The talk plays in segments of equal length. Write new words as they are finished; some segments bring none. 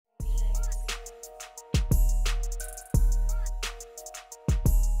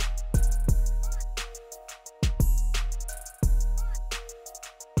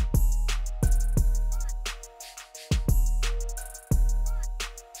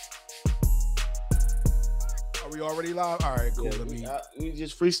we already live? All right, cool. We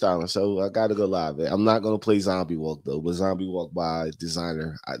just freestyling, so I got to go live. I'm not gonna play Zombie Walk though, but Zombie Walk by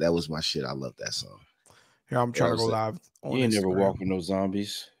Designer, that was my shit. I love that song. Here, I'm trying to go live. You ain't never walk with no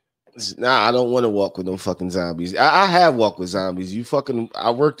zombies. Nah, I don't want to walk with no fucking zombies. I have walked with zombies.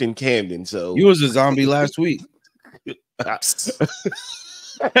 I worked in Camden, so you was a zombie last week.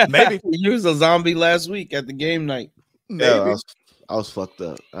 Maybe you was a zombie last week at the game night. Maybe. Yeah, I was fucked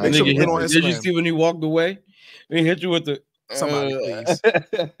up. Did you see when he walked away? He hit you with the somebody, please.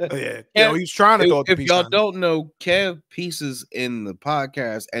 Yeah, yo, he's trying to go. If y'all don't know, Kev pieces in the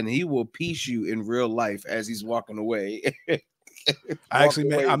podcast, and he will piece you in real life as he's walking away.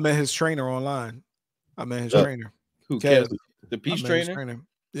 I met his trainer online. I met his trainer. Who Kev? The peace trainer?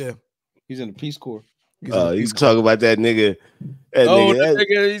 Yeah, he's in the Peace Corps. He's talking about that nigga.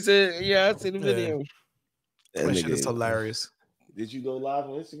 Nigga, he said, "Yeah, I see the video." That shit is hilarious. Did you go live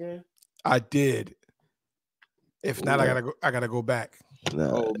on Instagram? I did. If not, I gotta go back.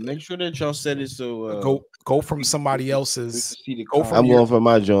 Oh, make sure that y'all said it so go from somebody else's. I'm going for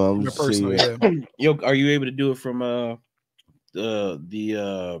my joint. Yo, are you able to do it from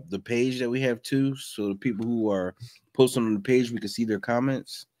the page that we have too? So the people who are posting on the page, we can see their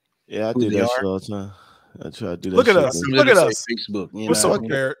comments. Yeah, I do that shit all the time. I try to do that. Look at us. Look at us. Facebook. What's up,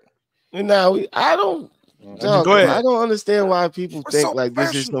 Barrett? I don't. Go ahead. I don't understand why people think like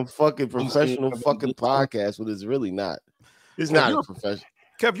this is some fucking professional fucking podcast, but it's really not. It's not a professional.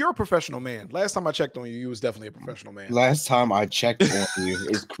 Kev, you're a professional man. Last time I checked on you, you was definitely a professional man. Last time I checked on you,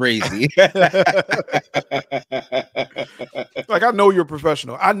 it's crazy. Like, I know you're a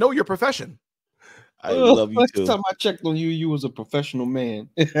professional. I know your profession. I love you too. Last time I checked on you, you was a professional man.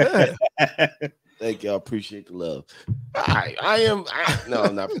 Yeah. Thank you. I appreciate the love. No,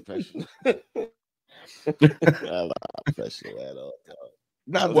 I'm not professional. I'm not professional at all.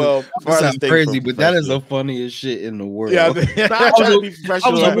 Not well, that's crazy, but that is the funniest shit in the world. Yeah, I try to be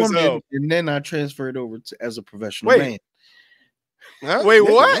professional, and then I transferred over as a professional man. Huh? Wait,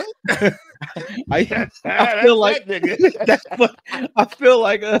 what? I feel like I feel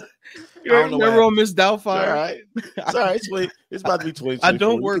like you remember on Miss Doubtfire. All right, it's all right. It's about to be 20. I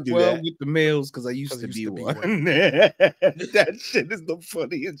don't work well with the males because I used to be one. That shit is the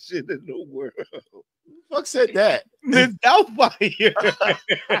funniest shit in the world. Fuck said that. Miss Doubtfire.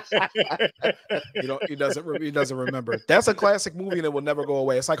 He doesn't remember. That's a classic movie that will never go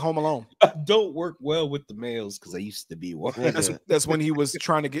away. It's like Home Alone. I don't work well with the males because I used to be one. That's when he was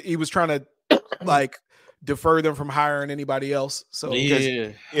trying to like defer them from hiring anybody else. So because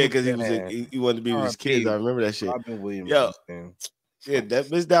he wanted to be with his kids. I remember that shit. Robin Williams. Yeah,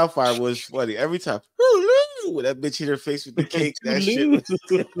 that Miss Doubtfire was funny every time. When that bitch hit her face with the cake, that shit.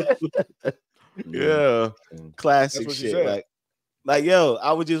 Yeah, classic shit. Like yo,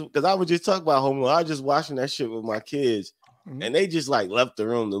 I would just talk about Home Alone. I was just watching that shit with my kids, and they just like left the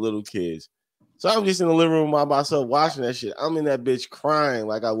room, the little kids. So I'm just in the living room by myself watching that shit. I'm in that bitch crying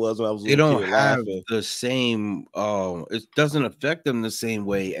like I was when I was a little kid. They don't have the same. It doesn't affect them the same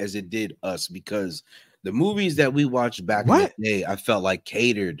way as it did us because the movies that we watched back in the day, I felt like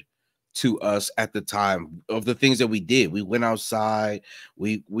catered to us at the time of the things that we did. We went outside,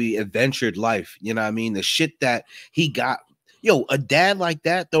 we adventured life, you know what I mean? The shit that he got, a dad like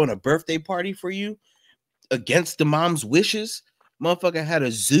that throwing a birthday party for you against the mom's wishes, motherfucker had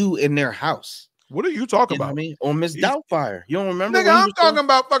a zoo in their house. What are you talking about? I mean, on Miss Doubtfire. You don't remember? Nigga, I'm talking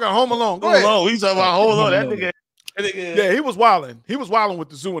about fucking Home Alone. Go ahead. He's talking about Home Alone. That nigga. Yeah, he was wilding. He was wilding with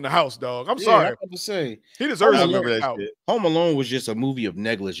the zoo in the house, dog. I'm sorry. I have to say, he deserves to remember that shit. Home Alone was just a movie of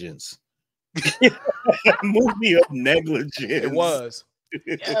negligence. Movie of negligence. It was.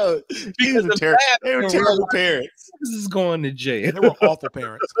 Yo, they were terrible parents. This is going to jail. They were awful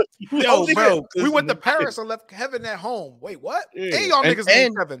parents. Bro, we went to Paris and left Kevin at home. Wait, what? Yeah. And y'all niggas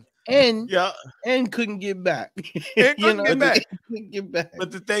named Kevin. And couldn't get back. Couldn't get back.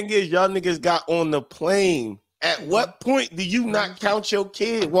 But the thing is, y'all niggas got on the plane. At what point do you not count your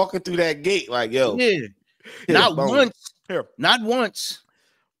kid walking through that gate? Like, yo, not once,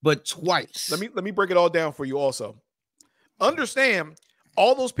 but twice. Let me break it all down for you. Also, understand,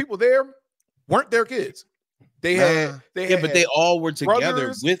 all those people there weren't their kids. They had, but they all were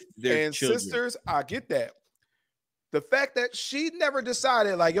together with their and children. Sisters. I get that. The fact that she never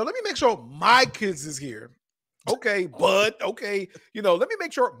decided, like, yo, let me make sure my kids is here. Okay, bud. Okay, let me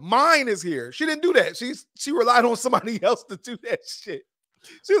make sure mine is here. She didn't do that. She relied on somebody else to do that shit.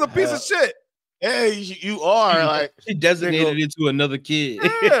 She was a piece of shit. Hey, you are like she designated it to another kid.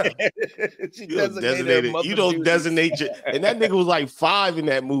 Yeah. She designated. You don't designate and that nigga was like 5 in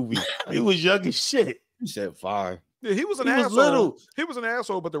that movie. He was young as shit. He said 5. Yeah, he was an asshole. He was an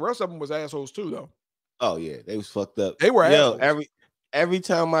asshole, but the rest of them was assholes too, though. Oh yeah, they was fucked up. They were assholes. Every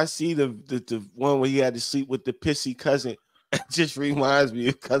time I see the one where he had to sleep with the pissy cousin, it just reminds me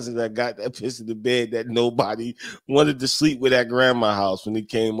of cousin that got that piss in the bed that nobody wanted to sleep with at grandma's house when he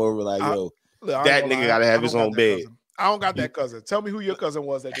came over. Like, that nigga gotta have his own bed. Cousin. I don't got that cousin. Tell me who your cousin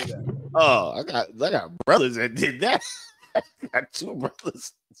was that did that. Oh, I got brothers that did that. I got two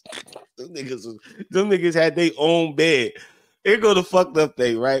brothers. Them niggas had their own bed. Here go the fucked up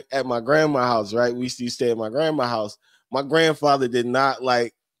thing, right? At my grandma's house, right? We used to stay at my grandma's house. My grandfather did not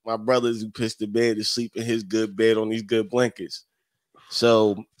like my brothers who pissed the bed to sleep in his good bed on these good blankets.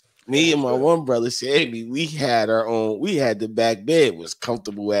 So me and my one brother said we had the back bed, was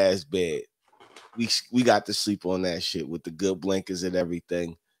comfortable ass bed. We got to sleep on that shit with the good blankets and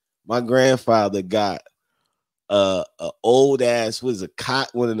everything. My grandfather got a old ass, was a cot,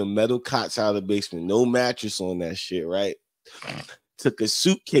 one of the metal cots out of the basement, no mattress on that shit, right? Took a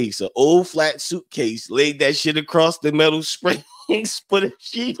suitcase, an old flat suitcase, laid that shit across the metal springs, put a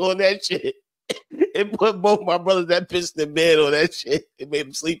sheet on that shit, and put both my brothers that pissed in bed on that shit and made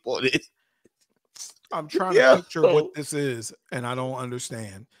them sleep on it. I'm trying to picture what this is, and I don't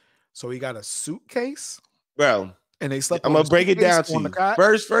understand. So he got a suitcase, bro, and they slept. I'm gonna break it down to you.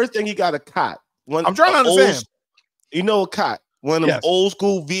 First thing, he got a cot. I'm trying to understand. A cot. One of them old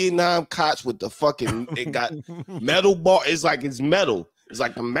school Vietnam cots with the fucking, it got metal bar. It's like it's metal. It's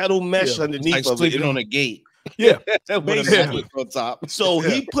like a metal mesh underneath like of sleeping on a gate. Yeah. Basically. On top. So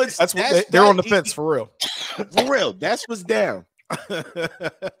he puts that's what they're on the fence for real. For real. That's what's down.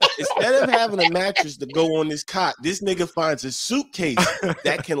 Instead of having a mattress to go on this cot, this nigga finds a suitcase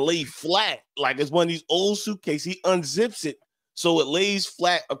that can lay flat. Like it's one of these old suitcases. He unzips it so it lays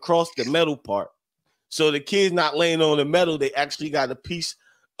flat across the metal part. So the kid's not laying on the metal. They actually got a piece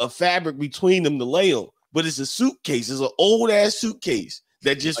of fabric between them to lay on. But it's a suitcase. It's an old ass suitcase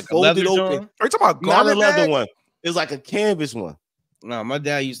that just like folded open. Are you talking about not a leather one? It's like a canvas one. No, my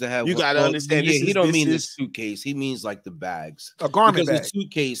dad used to have. You got to understand. Yeah, he don't mean the suitcase. He means like the bags. A garment bag. The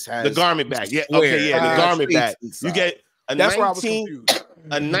suitcase has the garment bag. Yeah. Okay. Yeah. The garment bag. Inside. You get a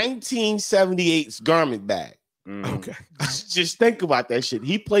 1978 garment bag. Okay. Just think about that shit.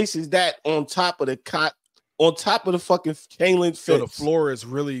 He places that on top of the cot, on top of the fucking chain link fence. So the floor is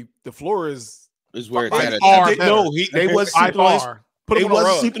where it's at. They wasn't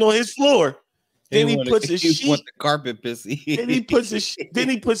sleeping on his floor. Then he puts a sheet. Want the carpet pissy. Then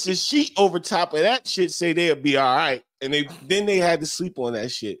he puts a sheet over top of that shit. Say they'll be all right. And then they had to sleep on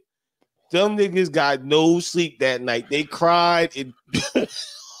that shit. Them niggas got no sleep that night. They cried and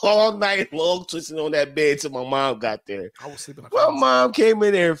all night long, twisting on that bed till my mom got there. I was sleeping. My mom came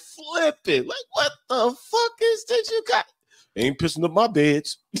in there flipping. Like, what the fuck is that you got? They ain't pissing up my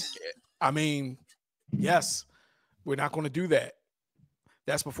beds. I mean, yes, we're not going to do that.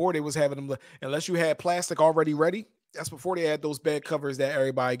 That's before they was having them. Unless you had plastic already ready. That's before they had those bed covers that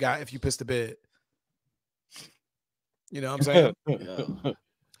everybody got if you pissed the bed. You know what I'm saying?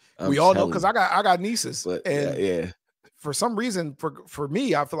 We all know because I got nieces, and for some reason, for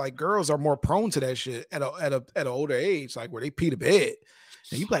me, I feel like girls are more prone to that shit at an older age, like where they pee the bed,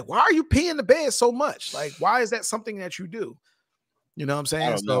 and you be like, why are you peeing the bed so much? Like, why is that something that you do? You know what I'm saying?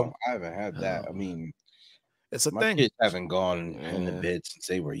 I don't know. I haven't had that. I mean, it's a my thing. Kids haven't gone in the bed since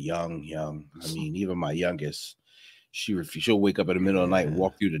they were young. I mean, even my youngest, she'll wake up in the middle of the night and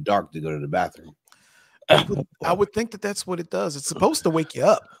walk through the dark to go to the bathroom. I would think that's what it does. It's supposed to wake you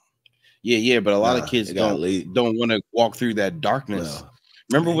up. Yeah, but a lot of kids don't want to walk through that darkness. No.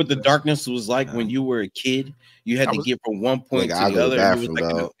 Remember what the darkness was like when you were a kid? You had to get from one point to the other. It was like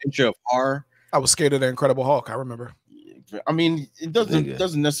an adventure of horror. I was scared of the Incredible Hulk. I remember. I mean, it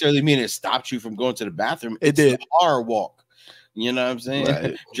doesn't necessarily mean it stopped you from going to the bathroom. It did. The horror walk. You know what I'm saying?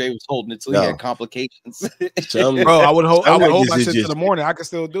 Right. Jay was holding it till he had complications. Bro, I would hold my shit to the morning. I could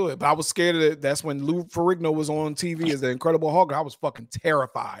still do it, but I was scared of it. That's when Lou Ferrigno was on TV as the Incredible Hulk. I was fucking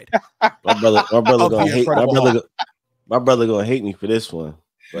terrified. My brother gonna hate. My brother gonna hate me for this one.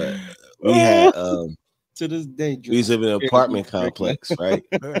 But we had to this day, we was in an apartment complex, right?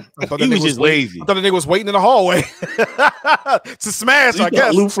 He was just lazy. I thought the nigga was waiting in the hallway to smash. I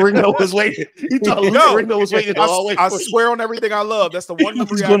guess Lou Ferrigno was waiting. He thought Lou Ferrigno was waiting in the hallway. I swear on everything I love. That's the one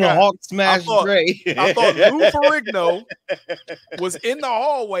memory I got. Hulk smash Dre. I thought Lou Ferrigno was in the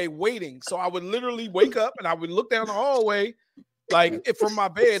hallway waiting. So I would literally wake up and I would look down the hallway. Like from my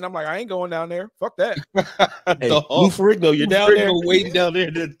bed, and I'm like, I ain't going down there. Fuck that. Hey, Lou Ferrigno, you're down there waiting down there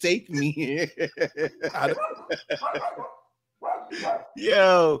to take me.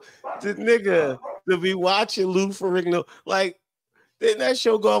 Yo, the nigga to be watching Lou Ferrigno, like, didn't that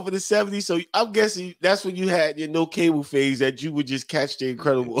show go off in the 70s? So I'm guessing that's when you had your no cable phase that you would just catch the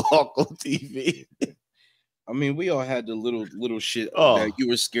Incredible Hulk on TV. I mean, we all had the little shit that you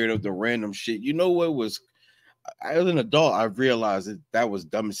were scared of, the random shit. You know what was? As an adult, I realized that was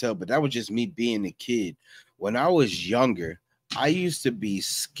dumb as hell, but that was just me being a kid. When I was younger, I used to be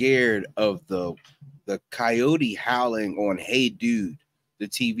scared of the coyote howling on Hey Dude, the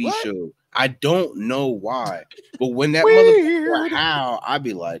TV show. I don't know why, but when that motherfucker howl, I'd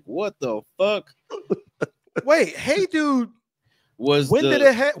be like, "What the fuck?" Wait, Hey Dude. When did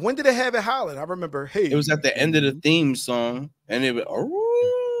it have it howling? I remember. Hey, it was at the end of the theme song, and it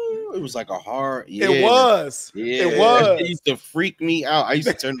was like a hard. Yeah, it was. Yeah, it was. It used to freak me out. I used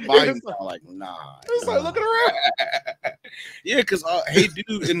to turn the volume down, like, nah. It's like looking around. Yeah, because Hey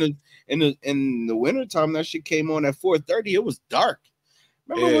Dude, in the wintertime, that shit came on at 4:30. It was dark.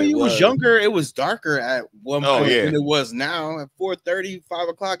 Remember when you was younger, it was darker at one point than it was now. At 4:30, 5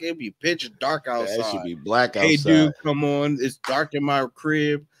 o'clock, it'd be pitch dark outside. It should be black outside. Hey Dude, come on. It's dark in my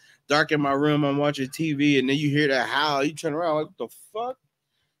crib, dark in my room. I'm watching TV, and then you hear that howl. You turn around, like, what the fuck?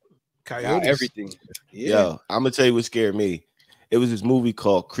 Coyotes. Everything. Yeah. Yo, I'm gonna tell you what scared me. It was this movie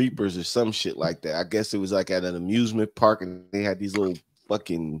called Creepers or some shit like that. I guess it was like at an amusement park, and they had these little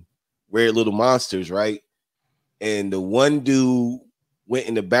fucking weird little monsters, right? And the one dude went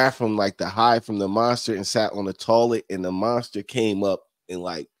in the bathroom like to hide from the monster and sat on the toilet, and the monster came up and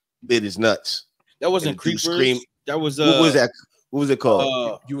like bit his nuts. That wasn't Creepers. That was what was that? What was it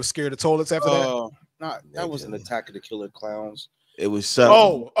called? You were scared of toilets after that? That wasn't Attack of the Killer Clowns. It was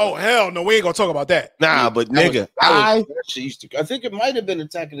something. Oh hell no, we ain't gonna talk about that. Nah, but nigga, I think it might have been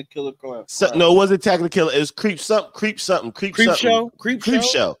Attack of the Killer Clowns. No, it wasn't Attack of the Killer. It was Creep Show.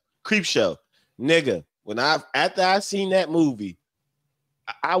 Nigga, after I seen that movie,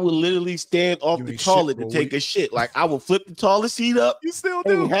 I would literally stand off the toilet to take a shit. Like I would flip the toilet seat up. You still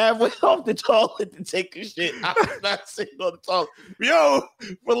do halfway off the toilet to take a shit. I would not sit on the toilet. Yo,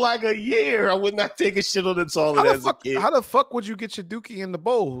 for like a year, I would not take a shit on the toilet as a kid. How the fuck would you get your dookie in the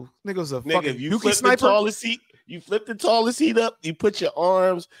bowl? Nigga's a fucking you dookie flip sniper. The toilet seat. You flip the toilet seat up. You put your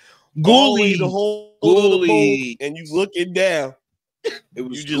arms Ghoulie, the whole bowl, and you looking down. It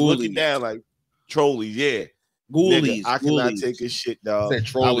was you just looking down like trolleys. Yeah. Ghoulies. Nigga, I cannot take a shit, dog.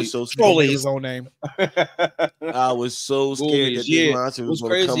 I was so scared. His own name. I was so scared that this monster was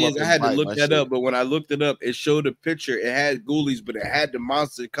going to come up. I had to look that up, but when I looked it up, it showed a picture. It had ghoulies, but it had the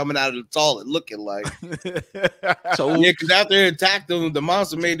monster coming out of the toilet looking like. So yeah, because after it attacked him, the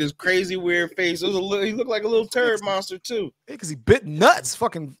monster made this crazy weird face. He looked like a little turd monster too. Yeah, because he bit nuts.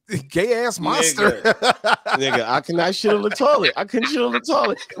 Fucking gay ass monster. Nigga, I cannot shit on the toilet. I couldn't shit on the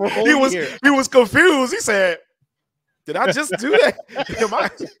toilet. He was confused. He said, did I just do that?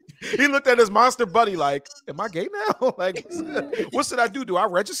 He looked at his monster buddy like, am I gay now? Like, what should I do? Do I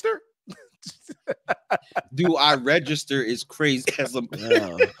register? Do I register is crazy. I'm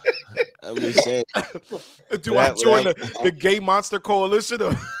just saying. Do I join the gay monster coalition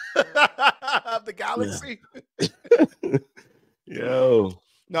of the galaxy? Yo.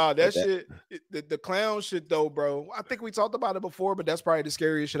 Nah, that shit, the clown shit though, bro. I think we talked about it before, but that's probably the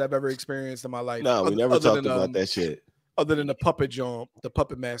scariest shit I've ever experienced in my life. No, we never talked about that shit. Other than the puppet jump, the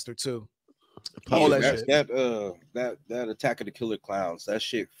puppet master too. All that shit. That Attack of the Killer Clowns, that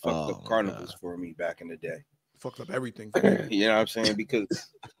shit fucked up carnivals for me back in the day. Fucked up everything. You know what I'm saying? Because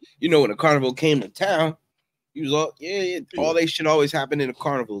when the carnival came to town, he was all all that shit always happened in a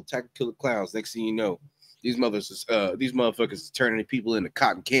carnival. Attack of the Killer Clowns. Next thing you know, these motherfuckers is turning people into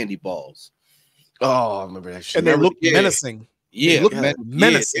cotton candy balls. Oh, I remember that shit. And they look menacing. Yeah,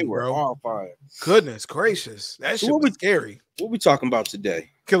 menacing, they were horrifying. Goodness gracious, that shit was scary. What we talking about today?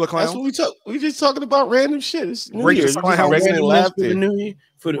 Killer clowns. That's what we talk. We just talking about random shit. It's New Year's. For the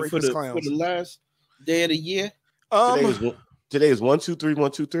last day of the year. Today is 1 2 3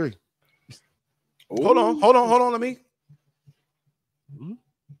 1 2 3. Hold on. Let me.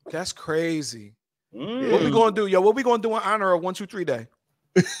 That's crazy. What we gonna do, yo? What we gonna do in honor of 1 2 3 day?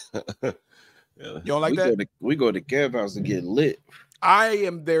 You don't like that? We go to Kev house to get lit. I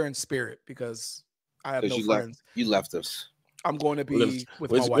am there in spirit because I have no friends. You left us. I'm going to be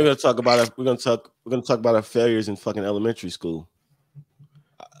with my wife. We're gonna talk about we're gonna talk about our failures in fucking elementary school.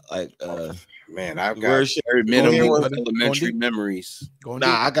 Like man, I've got very minimal elementary memories.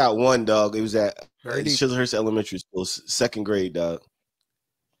 I got one, dog. It was at Chislehurst Elementary School, 2nd grade, dog.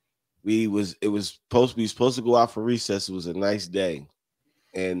 We was supposed to go out for recess. It was a nice day.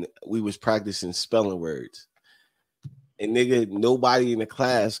 And we was practicing spelling words. And nigga, nobody in the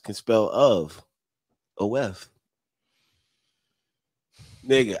class can spell of. O-F.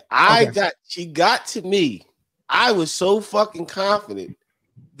 Nigga, she got to me. I was so fucking confident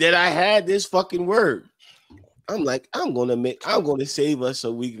that I had this fucking word. I'm like, I'm gonna save us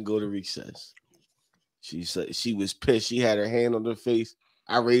so we can go to recess. She said she was pissed. She had her hand on her face.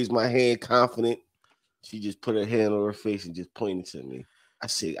 I raised my hand, confident. She just put her hand on her face and just pointed to me. I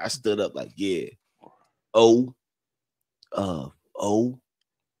stood up like, yeah. O. I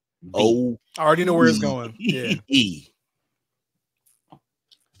already know where it's going. Yeah. E.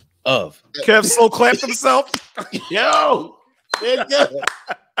 Of. Kev slow clapped himself. Yo.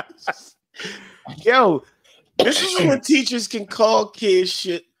 Yo. This is when teachers can call kids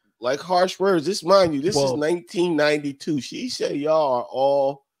shit like harsh words. Mind you, this is 1992. She said y'all are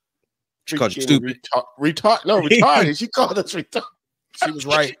all she called you stupid. Retarded. She called us retarded. She was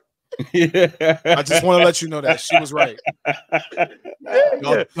right. I just want to let you know that she was right.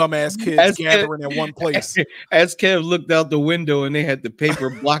 Y'all dumbass kids gathering in one place. As Kev looked out the window and they had the paper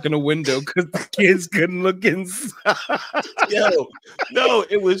blocking the window because the kids couldn't look inside. No,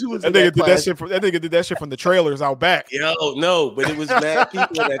 it was who was that nigga did that shit from that nigga did that shit from the trailers out back. But it was mad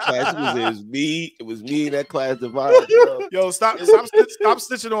people in that class. It was me in that class. Yo, stop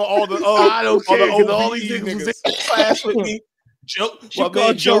snitching on all the I don't care because all these niggas was in class with me. Joe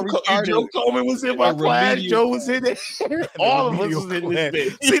Coleman was in my class. Joe was in it. All of us was in this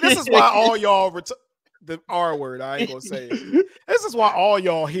bitch. See, this is why all y'all the R word. I ain't gonna say it. This is why all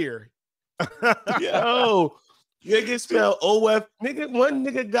y'all here. Yo, nigga spell OF. Nigga, one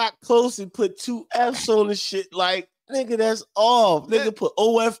nigga got close and put 2 F's on the shit. Like, nigga, that's off. Nigga put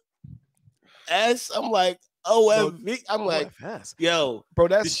OFS. I'm like, OFV. I'm like, yo, bro,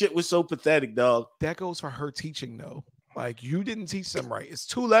 this shit was so pathetic, dog. That goes for her teaching, though. Like, you didn't teach them right. It's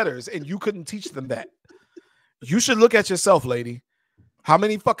 2 letters, and you couldn't teach them that. You should look at yourself, lady. How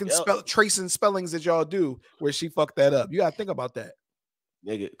many fucking tracing spellings did y'all do where she fucked that up? You gotta think about that,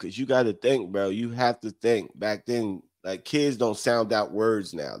 nigga. Because you gotta think, bro. You have to think. Back then, like, kids don't sound out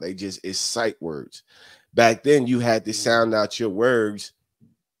words now. It's sight words. Back then, you had to sound out your words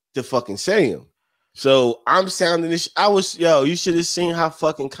to fucking say them. So I'm sounding this. You should have seen how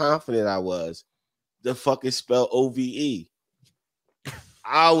fucking confident I was. The fucking spell OVE.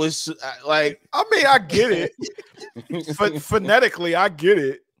 I was like, I mean, I get it. Phonetically, I get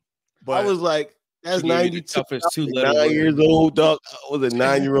it. But I was like, that's 92. Toughest 2 9 years old, dog. I was a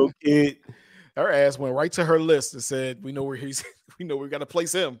 9-year-old kid. Her ass went right to her list and said, we know where we gotta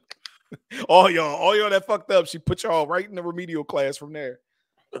place him. all y'all that fucked up. She put y'all right in the remedial class from there.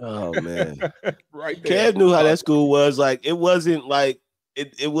 Oh man. Right there. Kev knew how that school was. Like, it wasn't like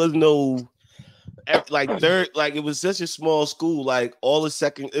it was no like third, like it was such a small school. Like all the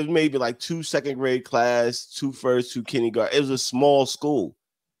second, it was maybe like 2 second grade class, 2 first, 2 kindergarten. It was a small school.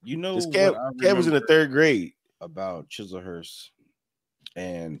 You know, Kev was in the 3rd grade about Chislehurst,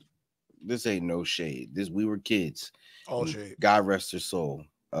 and this ain't no shade. We were kids. All shade. God rest her soul.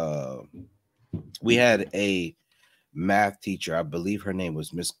 We had a math teacher. I believe her name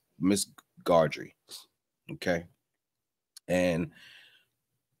was Miss Gaudry. Okay, and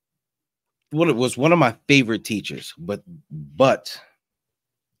it was one of my favorite teachers, but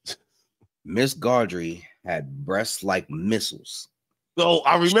Miss Gaudry had breasts like missiles. Oh,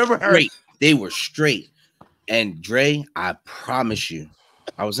 I remember her. They were straight. And Dre, I promise you,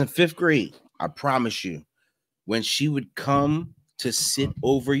 I was in 5th grade. I promise you, when she would come to sit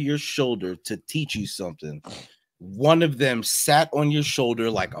over your shoulder to teach you something, one of them sat on your shoulder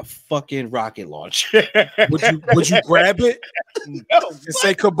like a fucking rocket launcher. Would you grab it and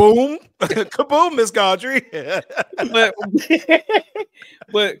say kaboom? Kaboom, Miss Gaudry.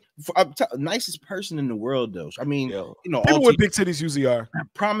 but nicest person in the world, though. I mean, people with big titties usually are. A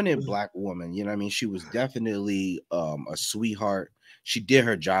prominent black woman, you know what I mean? She was definitely a sweetheart. She did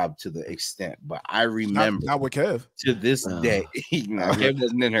her job to the extent, but I remember not with Kev to this day. Kev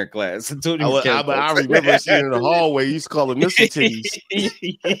wasn't in her class. I remember seeing in the hallway. You used to call her Mr. Titties.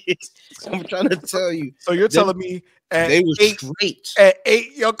 I'm trying to tell you. So you're telling me they were straight at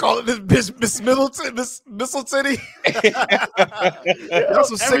 8? Y'all call it this Miss Middleton, Miss Titty? That's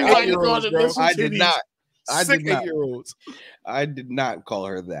what everybody called it. I did not. Sick 8-year-olds. I did not call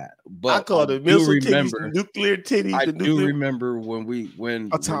her that, but I called it missile titties, the nuclear titties. I do remember when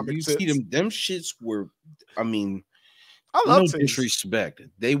you see them shits were. I mean, I love no disrespect.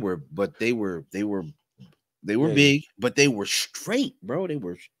 They were big, but they were straight, bro. They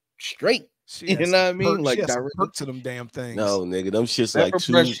were straight. You know what I mean? Like direct to them damn things. No, nigga, them shits like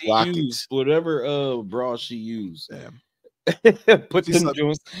 2 rockets. Whatever bra she used. Damn. Put them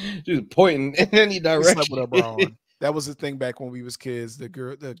joints, just pointing in any direction. With her bra on. That was the thing back when we was kids. The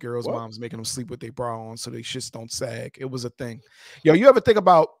girls' moms making them sleep with their bra on so they shits don't sag. It was a thing. Yo, you ever think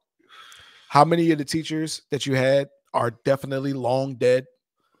about how many of the teachers that you had are definitely long dead?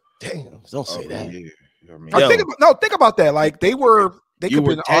 Damn, don't say that. Yeah. Think about that. Like they could have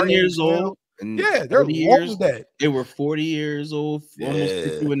been 10 years old And yeah, they're long dead. They were 40 years old, almost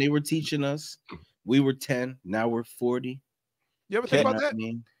 50 when they were teaching us. We were 10. Now we're 40. You ever think about that? I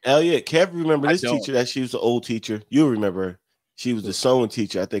mean? Hell yeah. Kev, remember this teacher that she was the old teacher. You remember her. She was the sewing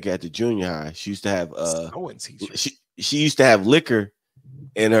teacher, I think, at the junior high. She used to have sewing teacher. She used to have liquor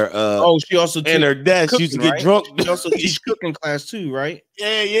in her she also in her desk. Cooking, she used to get drunk. She also teach cooking class too, right?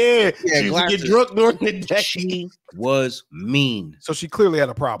 Yeah. She used to get drunk during the day. She was mean. So she clearly had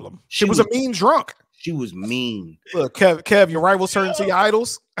a problem. She was a mean drunk. She was mean. Look, Kev, your rivals turn into your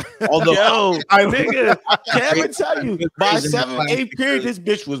idols. Although, nigga, Kev, tell you, by 7th, 8th period, this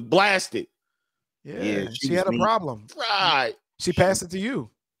bitch was blasted. Yeah, she had a problem. Right. She passed it to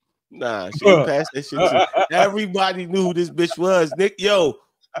you. Nah, she didn't pass that shit to you. Everybody knew who this bitch was. Nick,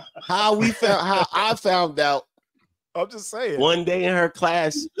 how I found out. I'm just saying. One day in her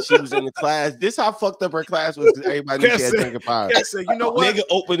class, she was in the class. This how fucked up her class was. Everybody knew she had drinking power. You know what? Nigga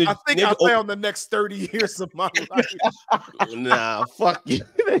opened it. I think I found the next 30 years of my life. Nah, fuck you.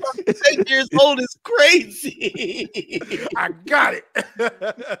 8 years old is crazy. I got it.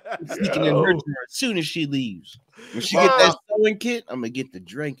 Sneaking in her drawer as soon as she leaves. When she get that sewing kit, I'm gonna get the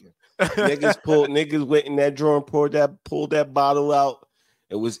drinking. Niggas went in that drawer and pulled that bottle out.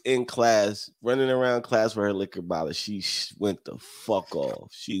 It was in class, running around class with her liquor bottle. She went the fuck off.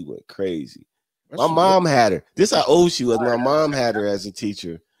 She went crazy. My mom had her. This how old she was. My mom had her as a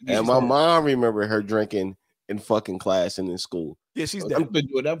teacher. And my mom remembered her drinking in fucking class and in school. Yeah, she's dead. I've been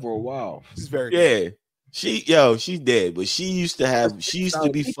doing that for a while. She's very dead. She's dead. But she used to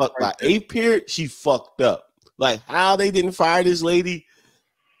be fucked by 8th period. She fucked up. Like how they didn't fire this lady.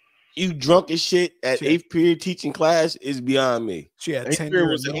 You drunk as shit at 8th period teaching class is beyond me. She had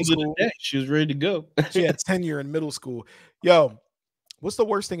tenure in middle school. She was ready to go. She had tenure in middle school. Yo, what's the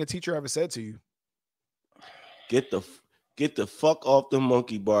worst thing a teacher ever said to you? Get the fuck off the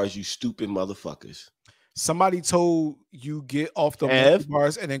monkey bars, you stupid motherfuckers. Somebody told you get off the monkey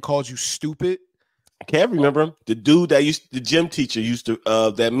bars and then called you stupid. Can't remember him. The dude the gym teacher used to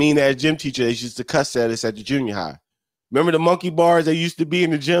that mean ass gym teacher that used to cuss at us at the junior high. Remember the monkey bars that used to be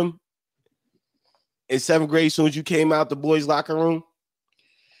in the gym? In 7th grade, as soon as you came out the boys' locker room.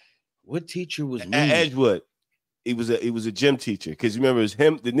 What teacher was mean? At Edgewood? He was a gym teacher. Because remember, it was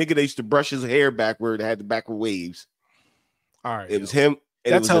him, the nigga that used to brush his hair backward, that had the backward waves. All right. It was him.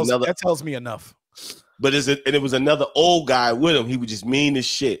 And that tells me enough. But it was another old guy with him. He was just mean as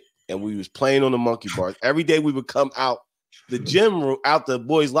shit. And we was playing on the monkey bars. Every day we would come out the gym room, out the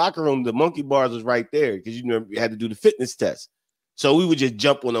boys' locker room, the monkey bars was right there. Because you had to do the fitness test. So we would just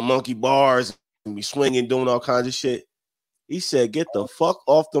jump on the monkey bars and be swinging, doing all kinds of shit. He said, "Get the fuck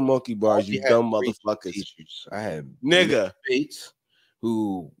off the monkey bars, you dumb motherfuckers." I had nigga mates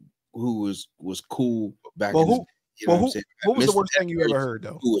who was cool back. Well, what was the worst thing you ever heard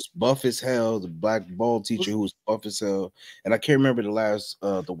though? Who was buff as hell? The black ball teacher who was buff as hell, and I can't remember the last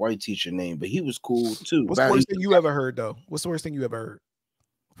the white teacher name, but he was cool too. What's the worst thing you ever heard though? What's the worst thing you ever heard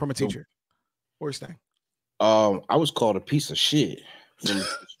from a teacher? Worst thing. I was called a piece of shit.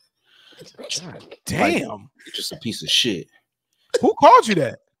 God damn, like, just a piece of shit. Who called you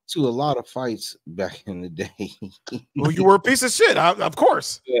that? To a lot of fights back in the day. Well, you were a piece of shit, of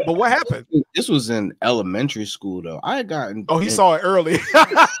course. Yeah. But what happened? This was in elementary school, though. I had gotten. Oh, he saw it early.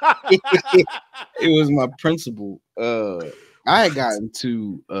 It was my principal. I had gotten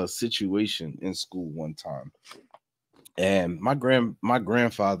to a situation in school one time, and my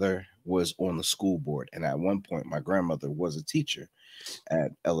grandfather was on the school board, and at one point, my grandmother was a teacher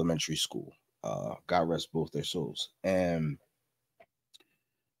at elementary school. God rest both their souls. And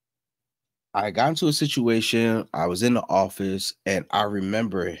I got into a situation. I was in the office, and I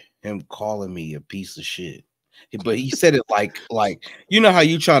remember him calling me a piece of shit. But he said it like you know how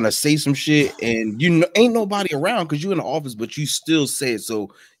you trying to say some shit, and ain't nobody around because you're in the office, but you still say it, so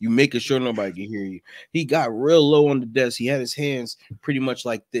you making sure nobody can hear you. He got real low on the desk. He had his hands pretty much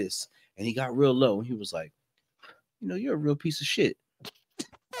like this, and he got real low, and he was like, "You're a real piece of shit."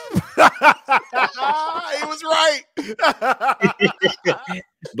 He was right.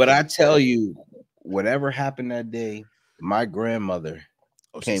 But I tell you, whatever happened that day, my grandmother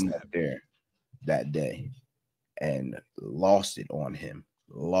came up there that day and lost it on him.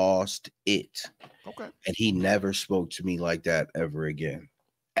 Lost it. Okay. And he never spoke to me like that ever again.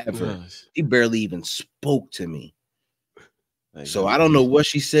 Ever. Yes. He barely even spoke to me. So I don't know what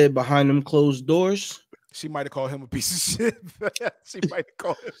she said behind them closed doors. She might have called him a piece of shit. She might have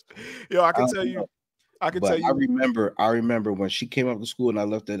called him. Yo, I can tell you. I remember when she came up to school and I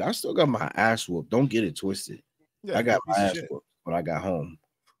left it. I still got my ass whooped. Don't get it twisted. Yeah, I got my ass whooped when I got home.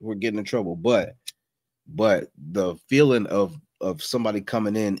 We're getting in trouble, but the feeling of of somebody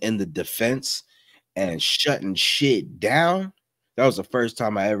coming in the defense and shutting shit down. That was the first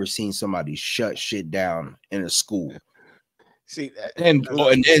time I ever seen somebody shut shit down in a school. See, and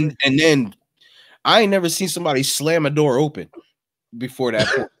then I ain't never seen somebody slam a door open before that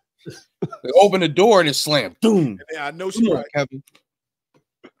point. They open the door and it slammed. Boom. Yeah, I know she right. Kevin.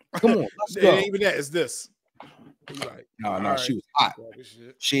 Come on, let's it go. Ain't even that. It's this. Right. No, right. She was hot.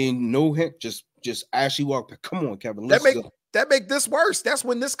 She ain't no hint. Just as she walked. Come on, Kevin. Let's go. That make this worse. That's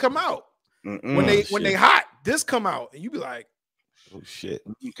when this come out. When they hot, this come out, and you be like, oh shit.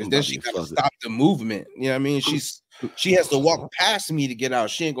 Because then she gotta stop the movement. You know what I mean? She has to walk past me to get out.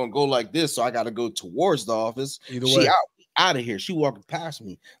 She ain't gonna go like this, so I gotta go towards the office. Either way. Out of here. She walking past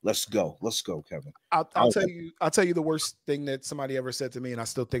me. Let's go, Kevin. I'll tell you the worst thing that somebody ever said to me, and I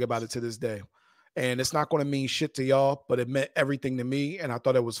still think about it to this day. And it's not going to mean shit to y'all, but it meant everything to me, and I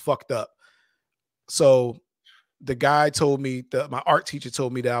thought it was fucked up. So the guy told me, my art teacher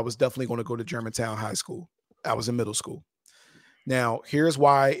told me that I was definitely going to go to Germantown High School. I was in middle school. Now, here's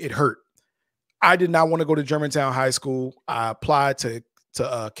why it hurt. I did not want to go to Germantown High School. I applied to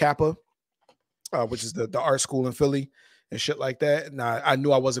Kappa, which is the art school in Philly and shit like that. And I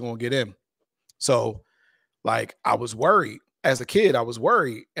knew I wasn't going to get in. So, like, I was worried. As a kid, I was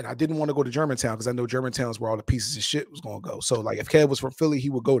worried, and I didn't want to go to Germantown because I know Germantown is where all the pieces of shit was going to go. So, like, if Kev was from Philly, he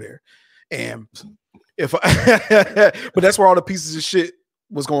would go there. And but that's where all the pieces of shit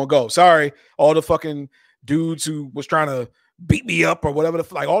was going to go. Sorry, all the fucking dudes who was trying to beat me up or whatever,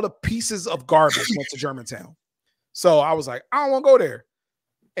 like all the pieces of garbage went to Germantown. So I was like, I don't want to go there.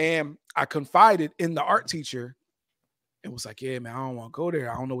 And I confided in the art teacher and was like, yeah, man, I don't want to go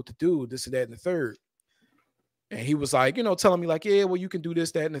there. I don't know what to do, this and that and the third. And he was like, telling me like, yeah, well, you can do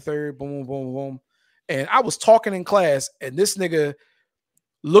this, that, and the third, boom, boom, boom. And I was talking in class, and this nigga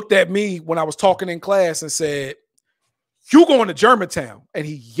looked at me when I was talking in class and said, you going to Germantown? And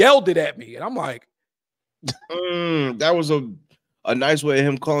he yelled it at me. And I'm like, that was a nice way of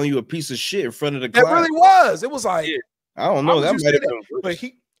him calling you a piece of shit in front of the class. It really was. It was like, I don't know. That might have been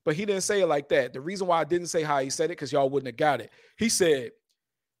but he didn't say it like that. The reason why I didn't say how he said it, because y'all wouldn't have got it. He said,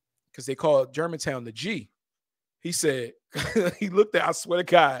 because they called Germantown the G. He said, he looked at, I swear to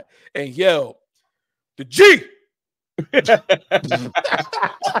God, and yelled, the G. And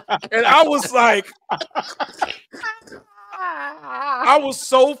I was like, I was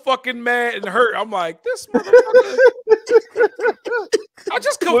so fucking mad and hurt. I'm like, this motherfucker. I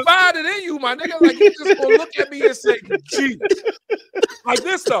just confided in you, my nigga. Like, you just gonna look at me and say, G. Like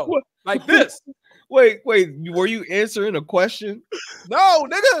this, though. Like this. Wait, were you answering a question? No,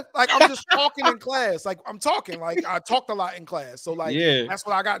 nigga. Like, I'm just talking in class. Like, I'm talking. Like, I talked a lot in class. So, like, that's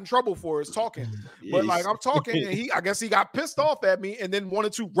what I got in trouble for, is talking. Yes. But, like, I'm talking, and I guess he got pissed off at me and then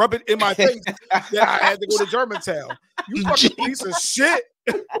wanted to rub it in my face that I had to go to Germantown. You fucking piece of shit.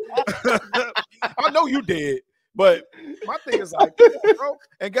 I know you did. But my thing is like, bro,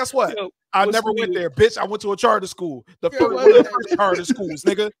 and guess what? I never went there, bitch. I went to a charter school. The first charter schools,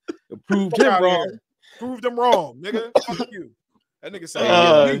 nigga. Proved him wrong. Proved them wrong, nigga. Fuck you. That nigga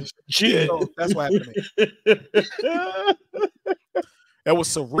said, shit. So that's what happened to me. That was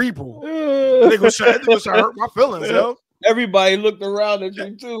cerebral. That nigga was trying to hurt my feelings, yo. Everybody looked around at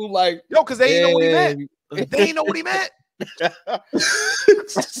you too, like, yo, because they didn't know what he meant. They didn't know what he meant.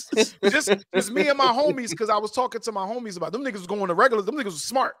 just me and my homies, because I was talking to my homies about them niggas was going to regular, them niggas was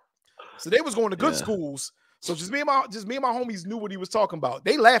smart, so they was going to good schools. So just me and my homies knew what he was talking about.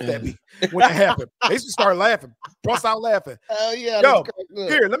 They laughed at me when it happened. They just started laughing, bust out laughing. Oh yeah, yo,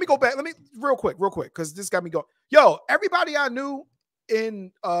 here, let me go back. Let me real quick, because this got me going. Yo, everybody I knew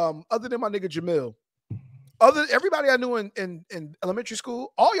in other than my nigga Jamil, everybody I knew in elementary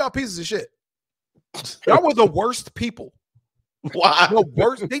school, all y'all pieces of shit. Y'all were the worst people. Why? The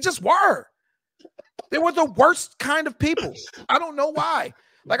worst. They just were. They were the worst kind of people. I don't know why.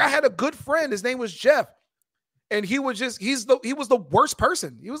 Like, I had a good friend. His name was Jeff, and he was the worst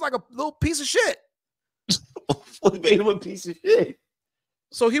person. He was like a little piece of shit. What made him a piece of shit?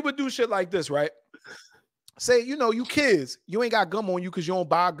 So he would do shit like this, right? Say, you kids, you ain't got gum on you because you don't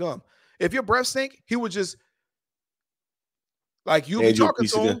buy gum. If your breath stink, he would just, like, you be talking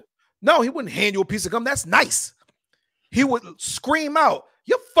to him. No, he wouldn't hand you a piece of gum. That's nice. He would scream out,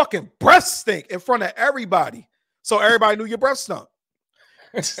 your fucking breath stink, in front of everybody. So everybody knew your breath stunk.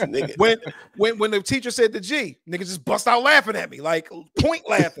 when the teacher said the G, nigga just bust out laughing at me, like point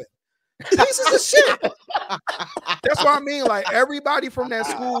laughing. Pieces of shit. That's what I mean. Like, everybody from that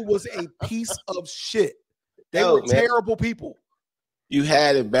school was a piece of shit. They were terrible people. You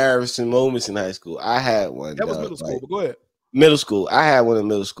had embarrassing moments in high school. I had one. That was middle school, but go ahead. Middle school. I had one in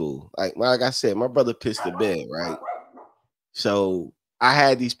middle school. Like I said, my brother pissed the bed, right? So I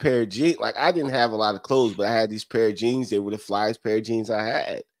had these pair of jeans. Like I didn't have a lot of clothes, but I had these pair of jeans. They were the flyest pair of jeans I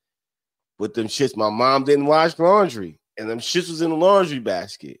had. With them shits, my mom didn't wash laundry, and them shits was in the laundry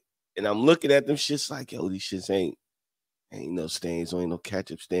basket. And I'm looking at them shits like, yo, these shits ain't no stains, ain't no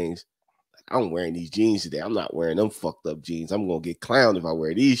ketchup stains. Like I'm wearing these jeans today. I'm not wearing them fucked up jeans. I'm gonna get clowned if I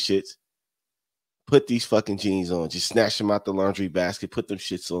wear these shits. Put these fucking jeans on, just snatch them out the laundry basket, put them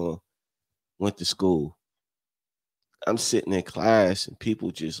shits on, went to school. I'm sitting in class and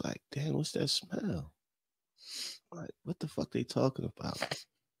people just like, damn, what's that smell? Like, what the fuck they talking about?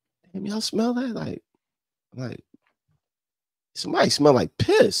 Damn, y'all smell that? Like, somebody smell like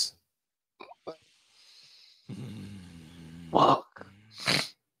piss. Fuck.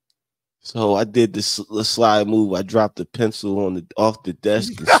 So I did the slide move. I dropped the pencil off the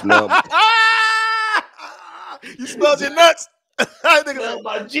desk and smelled. You smelled your nuts. I smelled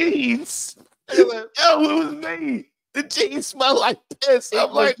my jeans. Yo, it was me. The jeans smell like piss.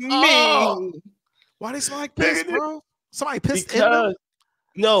 I'm like, oh. Why they smell like piss, bro? Somebody pissed in them?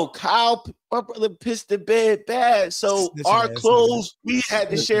 No, Kyle, my brother pissed the bed bad. So our clothes, we had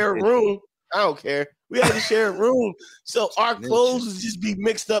to share a room. I don't care. We had to share a room. So our clothes would just be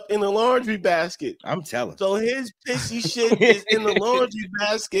mixed up in the laundry basket. I'm telling. So his pissy shit is in the laundry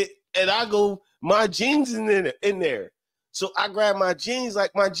basket, and I go, my jeans in there. So I grab my jeans,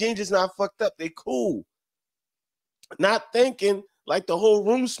 like my jeans is not fucked up. They cool. Not thinking like the whole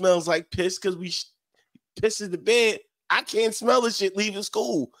room smells like piss because we pisses the bed. I can't smell the shit leaving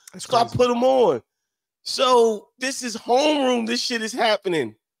school. So I put them on. So this is homeroom. This shit is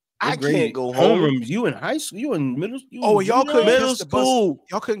happening. I can't go home. Homeroom. You in high school? You in middle? Y'all couldn't middle school.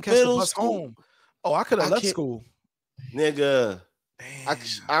 Y'all couldn't catch the bus home. Oh, I could have left school. Nigga.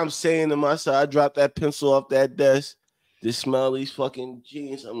 I'm saying to myself, I dropped that pencil off that desk. This smell these fucking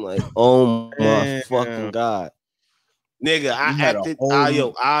jeans. I'm like, oh my fucking God. Nigga, I acted.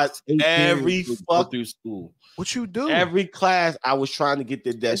 Every fuck through school. What you do? Every class, I was trying to get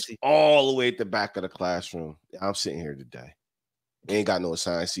the desk all the way at the back of the classroom. I'm sitting here today. Ain't got no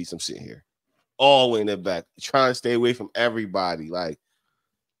assigned seats. I'm sitting here all the way in the back, trying to stay away from everybody. Like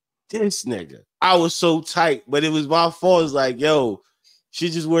this nigga. I was so tight, but it was my fault. It's like, yo,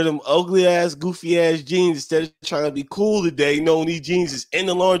 she just wear them ugly ass, goofy ass jeans instead of trying to be cool today. Knowing these jeans is in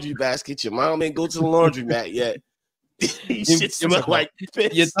the laundry basket. Your mom ain't go to the laundromat yet. Shit smell like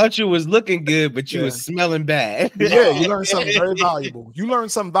piss. You thought you was looking good, but you was smelling bad. Yeah, you learned something very valuable. You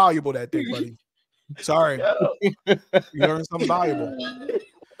learned something valuable that day, buddy. Sorry. You learned something valuable.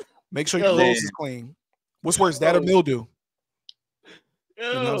 Make sure your clothes is clean. What's worse, that or mildew?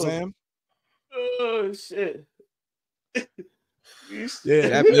 You know what I'm saying? Oh shit. Yeah,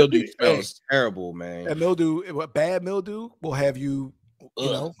 that mildew smells terrible, man. That mildew, bad mildew will have you, you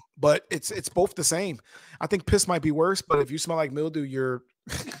know, but it's both the same. I think piss might be worse, but if you smell like mildew, you're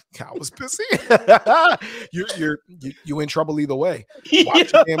I was pissy. you in trouble either way.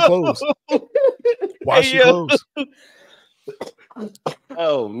 Wash your damn clothes. Wash your clothes.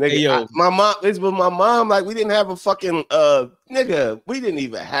 Oh, nigga, my mom. This was my mom. Like we didn't have a fucking nigga. We didn't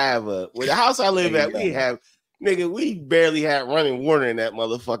even have with the house I live at. We have. Nigga, we barely had running water in that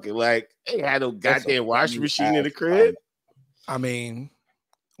motherfucker. Like, they had no goddamn washing machine in the crib. I mean,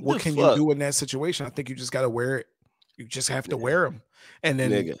 what can you do in that situation? I think you just got to wear it. You just have to wear them. And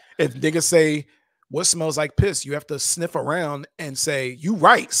then if niggas say, what smells like piss? You have to sniff around and say, you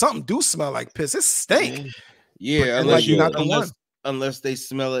right. Something do smell like piss. It stink. Yeah, unless you're not the one. Unless they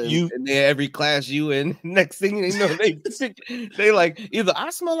smell it in every class you in. Next thing they know, they like either I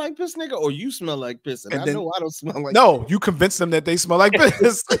smell like piss, nigga, or you smell like piss. And I know I don't smell like piss. You convince them that they smell like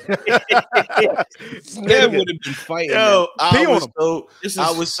piss. Kev would have been fighting. Yo, I was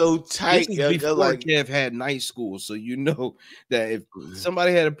so tight. This is before Kev had night school. So you know that if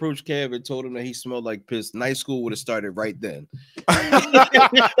somebody had approached Kev and told him that he smelled like piss, night school would have started right then.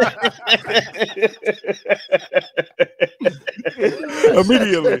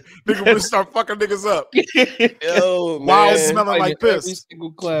 Immediately, nigga would start fucking niggas up. Yo, while smelling like piss, every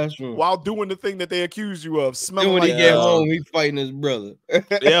single classroom, while doing the thing that they accused you of, smelling. When he get home, he fighting his brother.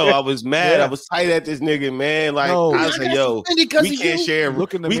 Yo, I was mad. I was tight at this nigga, man. Like I was like, yo, we can't share.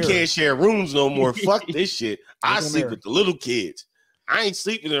 We can't share rooms no more. Fuck this shit. I sleep with the little kids. I ain't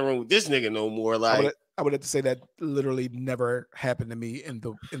sleeping in a room with this nigga no more. Like I would have to say that literally never happened to me in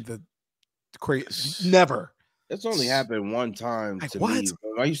the crazy. Never. It's only happened one time to me.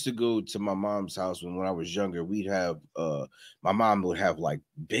 When I used to go to my mom's house when I was younger. We'd have my mom would have like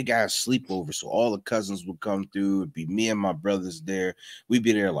big ass sleepover, so all the cousins would come through. It'd be me and my brothers there. We'd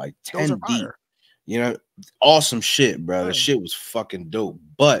be there like 10 deep. You know, awesome shit, brother. Shit was fucking dope.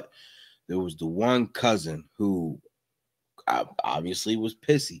 But there was the one cousin who I obviously was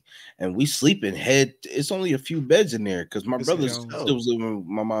pissy, and we sleeping head. It's only a few beds in there because my brother's still living with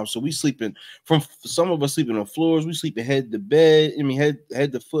my mom, so we sleeping from some of us sleeping on floors. We sleeping head to bed. I mean,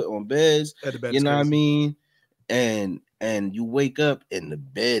 head to foot on beds. You know what I mean? And you wake up and the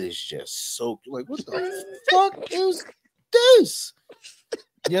bed is just soaked. You're like, what the fuck is this?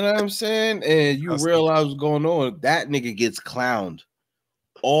 You know what I'm saying? And you realize what's going on. That nigga gets clowned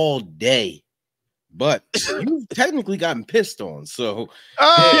all day. But you've technically gotten pissed on, so you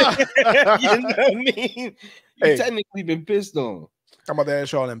know what I mean. You technically been pissed on. I'm about to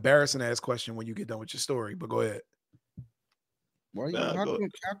ask y'all an embarrassing ass question when you get done with your story, but go ahead. Why?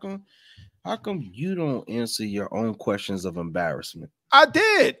 How come you don't answer your own questions of embarrassment? I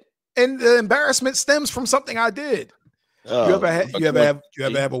did, and the embarrassment stems from something I did. You ever have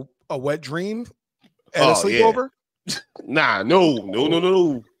a wet dream at a sleepover? Yeah. Nah,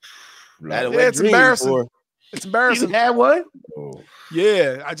 no. It's embarrassing. It's embarrassing. You had one?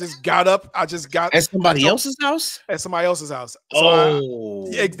 Yeah, I just got up. At somebody else's house? At somebody else's house. So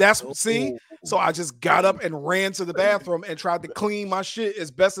So I just got up and ran to the bathroom and tried to clean my shit as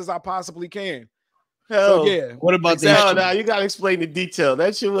best as I possibly can. Hell, so yeah. What about that? No, you gotta explain the detail.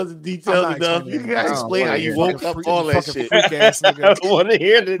 That shit wasn't detailed enough. You gotta explain how you woke up, all that shit. Freak ass nigga. I don't want to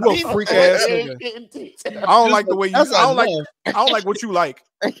hear the freak ass nigga. I don't like the way you. I don't like what you like.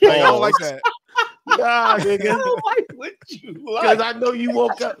 I don't like that. Nah, nigga. I don't like what you like. Because I know you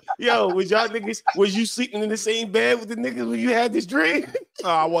woke up. Yo, was you sleeping in the same bed with the niggas when you had this dream?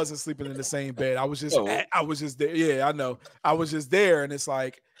 I wasn't sleeping in the same bed. I was just there. Yeah, I know. I was just there, and it's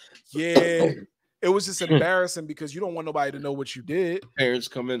like, yeah. It was just embarrassing because you don't want nobody to know what you did. Parents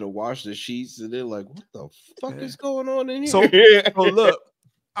come in to wash the sheets, and they're like, what the fuck is going on in here? So look,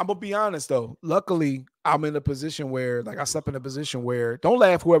 I'm going to be honest, though. Luckily, I'm in a position where, like, I slept in a position where, don't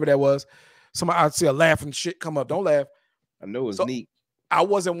laugh, whoever that was. I see a laughing shit come up. Don't laugh. I know it's neat. I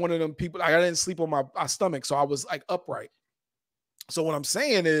wasn't one of them people. Like, I didn't sleep on my stomach, so I was, like, upright. So what I'm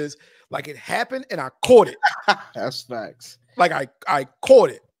saying is, like, it happened, and I caught it. That's facts. Like, I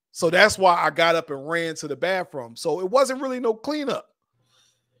caught it. So that's why I got up and ran to the bathroom. So it wasn't really no cleanup.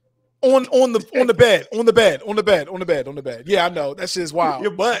 On the bed. Yeah, I know. That shit's wild.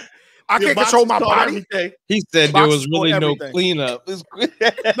 Your butt. I can't control my body. He said there was really no cleanup.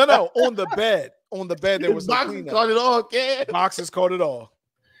 No, on the bed. On the bed there was no cleanup. Caught it all, kid. Boxes caught it all.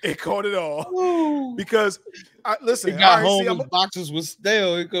 It caught it all. Ooh. Because listen, he got home and boxes was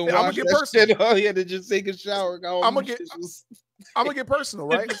stale. He couldn't wash that shit off. He had to just take a shower. I'm gonna get personal,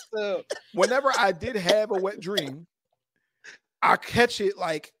 right? Whenever I did have a wet dream, I catch it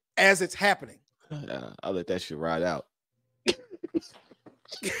like as it's happening. I'll let that shit ride out.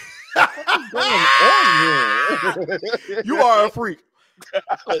 You are a freak.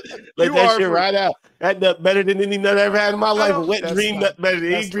 Let that shit ride out. That nut better than any nut I ever had in my life. A wet dream nut better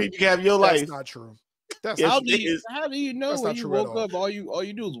than any dream you can have in your life. That's not true. How do you know when you woke up? All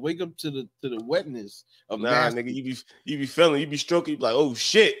you do is wake up to the wetness of nigga. You be feeling, you be stroking, you be like, oh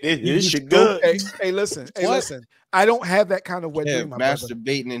shit, this shit good. Hey, listen. I don't have that kind of wet dream.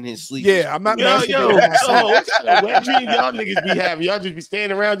 Masturbating in his sleep. Yeah, I'm not masturbating. What kind of wet dream y'all niggas be having? Y'all just be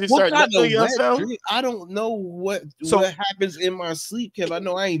standing around, just start nutting yourself. I don't know what happens in my sleep, Kev. I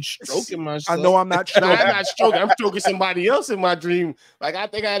know I ain't stroking myself. I know I'm not stroking. I'm not stroking. I'm stroking somebody else in my dream. Like I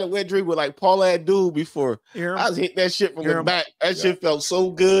think I had a wet dream with like Paula Abdul before. I was hitting that shit from the back. That shit felt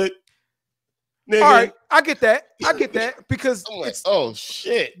so good. Nigga. All right, I get that because I'm like, oh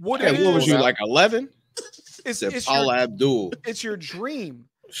shit. What was you like 11? It's Paula Abdul. It's your dream.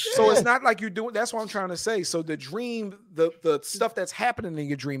 So it's not like you're doing. That's what I'm trying to say. So the dream, the stuff that's happening in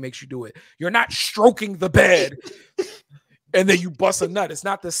your dream makes you do it. You're not stroking the bed and then you bust a nut. It's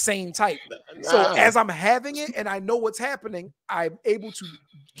not the same type. So as I'm having it and I know what's happening, I'm able to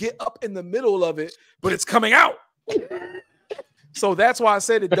get up in the middle of it, but it's coming out. So that's why I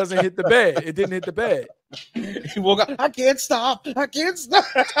said it doesn't hit the bed. It didn't hit the bed. He woke up. I can't stop. That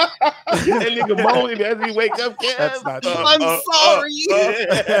nigga moaning as he wake up. That's not true. I'm sorry.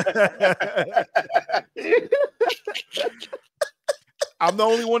 I'm the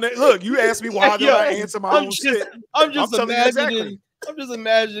only one that look. You asked me why did I answer my own shit. I'm just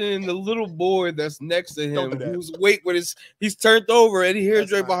imagining the little boy that's next to him who's he's turned over and he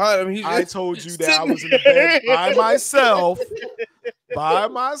hears right behind him. I told you that I was in the bed by myself.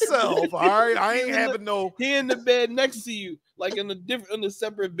 All right, I ain't having no. He in the bed next to you, like in a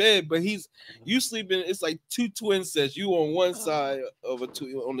separate bed, but you sleeping. It's like two twin sets. You on one side of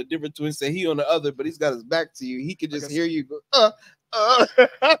on a different twin set. He on the other, but he's got his back to you. He can just hear you go.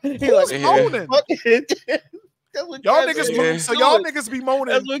 He like moaning. Y'all niggas, so y'all niggas be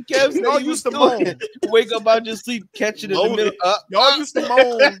moaning. That's what Kev said. Y'all used to moan. Wake up out your sleep, catch it in the middle. Y'all used to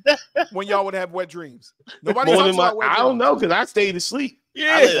moan when y'all would have wet dreams. Nobody talks about wet dreams. I don't know because I stayed asleep.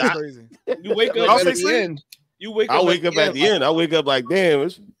 Yeah, that's crazy. You wake up at the end. I wake up at the end. I wake up like, damn.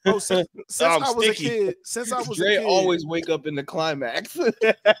 Since I was a kid, always wake up in the climax.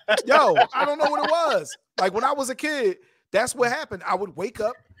 Yo, I don't know what it was. Like when I was a kid, that's what happened. I would wake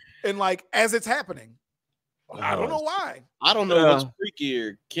up and like as it's happening. I don't know why. I don't know what's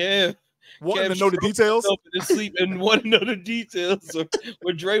freakier, Kev. Wanting to know the details? In sleep and want to know the details.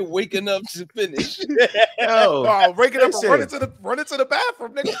 Or Dre waking up to finish. Waking up and run into the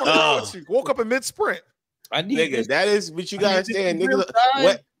bathroom, nigga. Woke up in mid sprint. Nigga, that is what you gotta understand.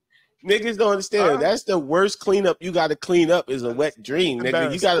 Niggas don't understand. That's the worst cleanup you gotta clean up is a wet dream,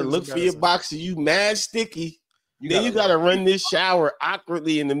 nigga. You gotta look for your boxer. You mad sticky. Then you gotta run this shower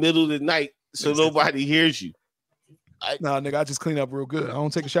awkwardly in the middle of the night so nobody hears you. Nah, nigga, I just clean up real good. I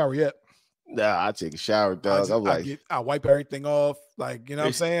don't take a shower yet. Nah, I take a shower, dog. I wipe everything off. Like, you know what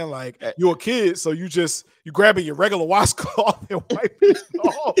I'm saying? Like, you're a kid, so you grabbing your regular washcloth and wipe it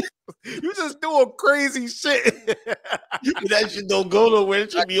off. You just doing crazy shit. That shit don't go nowhere.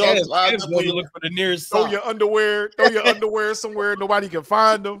 It should be on. Look for the nearest. Throw your underwear somewhere nobody can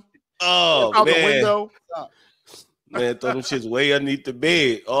find them. Oh, out man. the window. Man, throw them shits way underneath the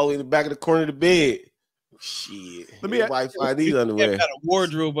bed, all the way in the back of the corner of the bed. Shit. Nobody find these underwear. Got a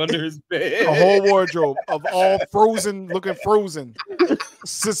wardrobe under his bed. A whole wardrobe of all looking frozen.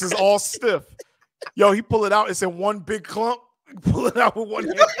 Sis is all stiff. Yo, he pull it out. It's in one big clump. Pull it out with one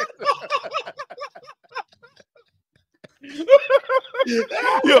hand.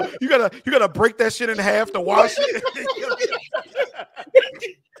 Yo, you gotta break that shit in half to wash it.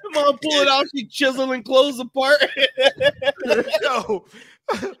 Come on, pull it out. She chiseling clothes apart. Yo.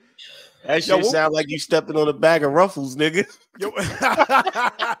 That shit sound like you stepping on a bag of Ruffles, nigga.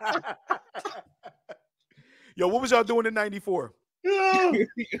 Yo, what was y'all doing in 94?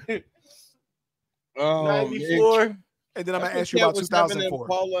 94. And then I'm gonna ask you about 2004.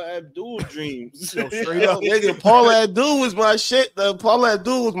 Paula Abdul dreams. Yo, straight up, nigga. Paula Abdul was my shit. Paula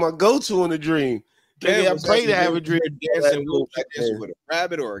Abdul was my go-to in the dream. Nigga, I played to have a dream. Dancing with a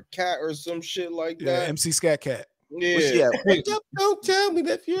rabbit or a cat or some shit like that. Yeah, MC Scat Cat. Yeah. Wake up, don't tell me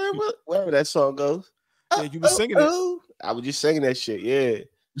that you're wherever that song goes. Yeah, you were singing it. I was just singing that shit. Yeah,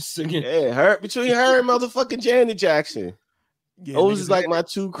 singing. Yeah, between her and motherfucking Janet Jackson. Yeah, those is like my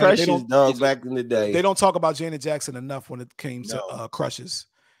two crushes, dog. Back in the day, they don't talk about Janet Jackson enough when it came to crushes.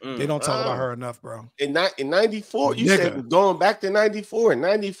 They don't talk about her enough, bro. In 94, you said going back to 94. In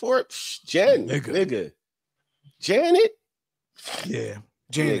 94, Janet, nigga. Janet, yeah,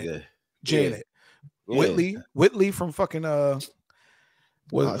 Janet. Whitley from fucking from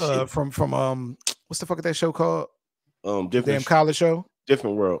what's the fuck is that show called? Damn college show.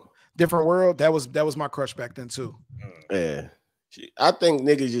 Different World. That was my crush back then too. Yeah. I think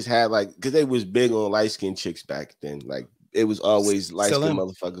niggas just had like because they was big on light skinned chicks back then. Like it was always light skinned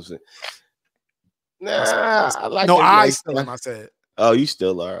motherfuckers. Nah, I like. No, I still am. I said. Oh, you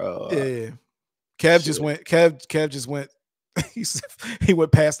still are. Oh, yeah. Kev just went. Kev just went. He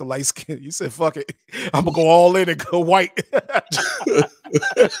went past the light skin. He said, "Fuck it, I'm gonna go all in and go white."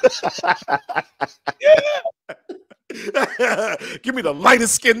 Give me the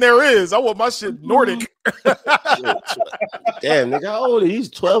lightest skin there is. I want my shit Nordic. Damn, nigga, how old are you? He's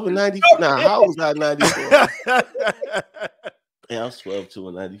 12 and 94. Nah, how old was I in 94? Yeah, I was 12 too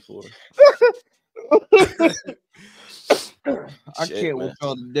in 94. I can't wait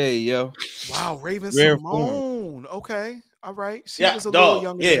all today, yo. Wow, Raven Simone. Okay, all right. She was a little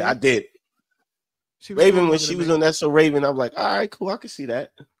younger. Yeah, I did. Raven, when she was on That's So Raven, I'm like, all right, cool, I can see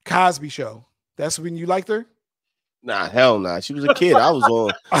that. Cosby Show. That's when you liked her? Nah, hell nah. She was a kid. I was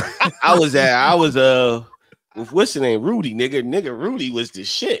on. I was with what's the name? Rudy, nigga. Nigga, Rudy was the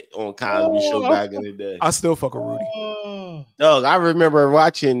shit on Cosby Show back in the day. I still fuck with Rudy. Dog, I remember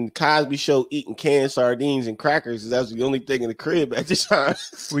watching Cosby Show eating canned sardines and crackers. That was the only thing in the crib at the time.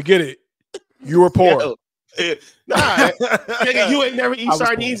 We get it. You were poor. Nah, nigga, you ain't never eat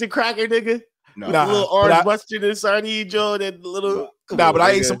sardines and cracker, nigga. No, nah, little orange mustard and sardine, Joe. That little. But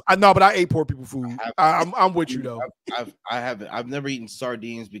I ate some. But I ate poor people food. I'm with you though. I've never eaten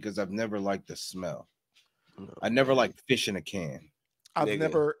sardines because I've never liked the smell. I never liked fish in a can.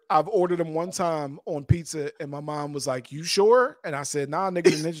 I've ordered them one time on pizza, and my mom was like, "You sure?" And I said, "Nah, nigga,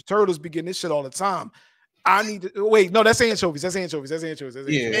 the Ninja Turtles be getting this shit all the time. I need to wait. No, that's anchovies. That's anchovies. Yeah,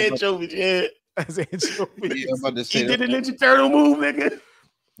 anchovies. Yeah, that's anchovies. Yeah, he did the Ninja Turtle move, nigga.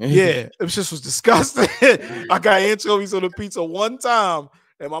 Yeah, it just was disgusting. I got anchovies on the pizza one time,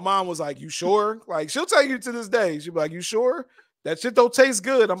 And my mom was like, "You sure?" Like, she'll tell you to this day. She'll be like, "You sure? That shit don't taste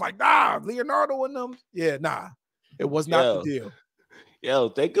good." I'm like, "Nah, Leonardo and them. Yeah, nah. It was not the deal." Yo,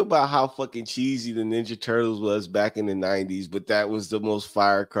 think about how fucking cheesy the Ninja Turtles was back in the 90s, but that was the most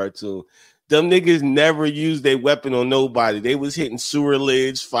fire cartoon. Them niggas never used their weapon on nobody. They was hitting sewer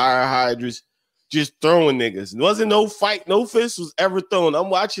lids, fire hydrants, just throwing niggas. There wasn't no fight, no fist was ever thrown. I'm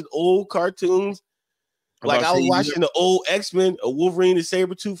watching old cartoons. Like I was watching the old X-Men, a Wolverine and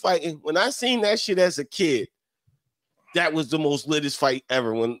Sabretooth fighting. When I seen that shit as a kid, that was the most littest fight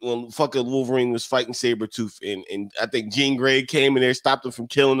ever. When fucking Wolverine was fighting Sabretooth, and I think Jean Grey came in there, stopped him from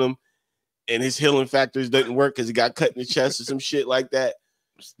killing him, and his healing factors didn't work because he got cut in the chest or some shit like that.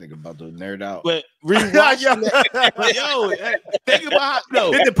 Just think about the nerd out. But rewatching that, think about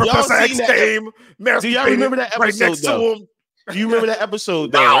how in the Professor X game. Do y'all remember that episode? Right next to him. Do you remember that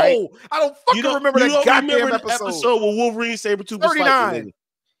episode? Though, no, right? I don't fucking remember that goddamn episode where Wolverine Sabretooth was fighting.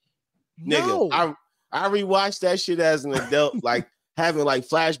 No. Nigga, I rewatched that shit as an adult, like having like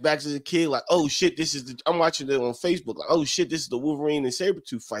flashbacks as a kid. Like, oh shit, this is I'm watching it on Facebook. Like, oh shit, this is the Wolverine and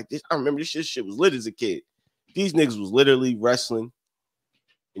Sabretooth fight. I remember this shit was lit as a kid. These niggas was literally wrestling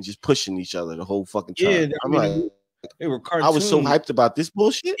and just pushing each other the whole fucking time. Yeah, I'm like, they were cartoons. I was so hyped about this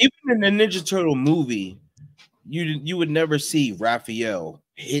bullshit. Even in the Ninja Turtle movie, you would never see Raphael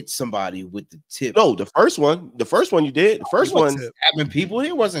hit somebody with the tip. No, the first one you did. The first one having people.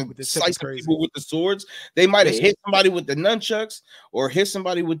 He wasn't slicing people with the swords. They might have hit somebody with the nunchucks or hit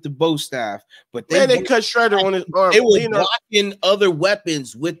somebody with the bow staff. But they cut Shredder on his arm. They were blocking other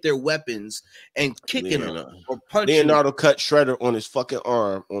weapons with their weapons and kicking them or punching. Leonardo cut Shredder on his fucking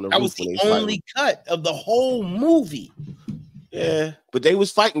arm on the roof. That was the only cut of the whole movie. Yeah, but they was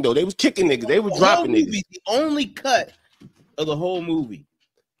fighting though. They was kicking niggas. They were dropping niggas. The only cut of the whole movie.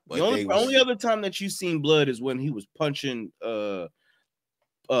 The only other time that you've seen blood is when he was punching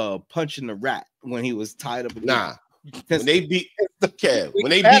punching the rat when he was tied up. Nah, when they beat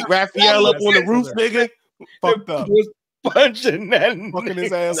Raphael up on the roof, nigga, fucked up. Was punching that, fucking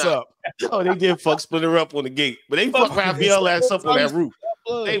his ass up. Oh, they did fuck Splinter up on the gate, but they fucked Raphael ass up on that roof.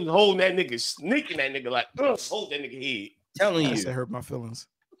 They was holding that nigga, sneaking that nigga like, hold that nigga head. Telling you, that hurt my feelings.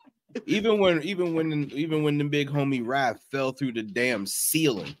 Even when the big homie Raph fell through the damn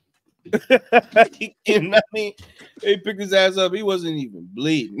ceiling. You know what I mean? They picked his ass up. He wasn't even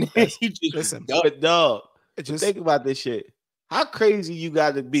bleeding. He just listen, dog. Just think about this shit. How crazy you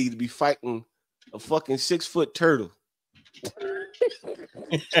got to be fighting a fucking 6-foot turtle?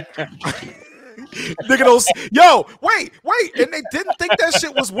 Nigga, those wait, and they didn't think that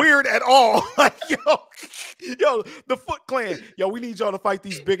shit was weird at all. Like, yo, the Foot Clan, we need y'all to fight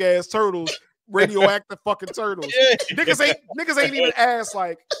these big ass turtles, radioactive fucking turtles. Niggas ain't even asked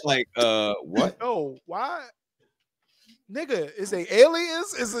like what? No, why? Nigga, is they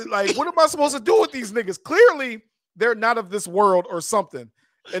aliens? Is it like, what am I supposed to do with these niggas? Clearly, they're not of this world or something,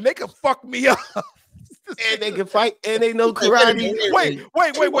 and they can fuck me up. And they can fight, and they know karate. Wait.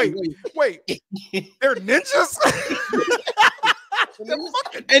 They're ninjas?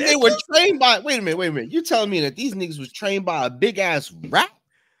 And they were trained by, wait a minute. You telling me that these niggas was trained by a big ass rat?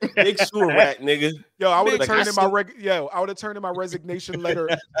 Big sewer rat, nigga. Yo, I would have turned in my resignation letter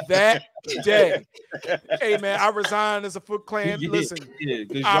that day. Hey man, I resigned as a Foot Clan. Listen,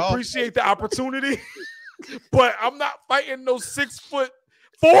 I appreciate the opportunity, but I'm not fighting no 6 foot.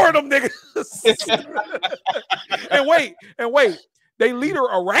 4 of them niggas. and wait. They leader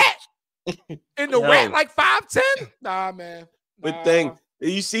a rat? And the rat like 5'10"? Nah, man. But thing,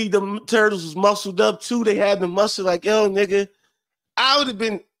 you see the turtles was muscled up too. They had the muscle like, yo, nigga. I'd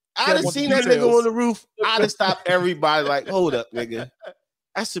have seen that nigga on the roof. I'd have stopped everybody like, hold up, nigga.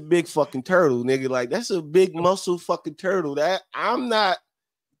 That's a big fucking turtle, nigga. Like, that's a big muscle fucking turtle.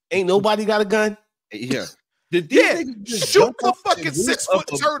 Ain't nobody got a gun? Yeah. Shoot the fucking 6 foot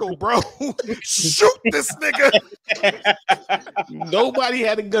turtle, bro. Shoot this nigga. Nobody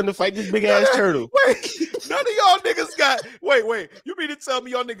had a gun to fight this big ass turtle. Wait, none of y'all niggas got. Wait. You mean to tell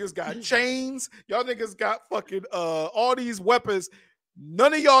me y'all niggas got chains? Y'all niggas got fucking all these weapons.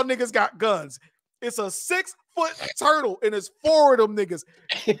 None of y'all niggas got guns. It's a 6 foot turtle, and it's 4 of them niggas.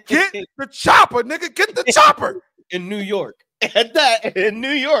 Get the chopper, nigga. Get the chopper in New York. At that in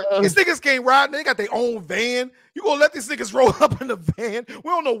New York, these niggas can't ride. They got their own van. You gonna let these niggas roll up in the van? We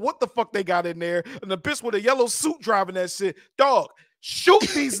don't know what the fuck they got in there. And the bitch with a yellow suit driving that shit. Dog, shoot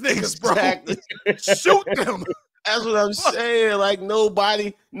these niggas, bro. Shoot them. That's what I'm saying. Like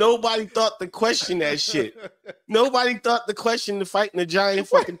nobody thought to question that shit. Nobody thought to question the fighting the giant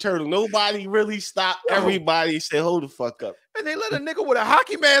fucking turtle. Nobody really stopped. Everybody said, "Hold the fuck up." And they let a nigga with a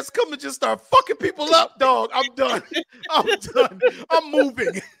hockey mask come and just start fucking people up, dog. I'm done. I'm done. I'm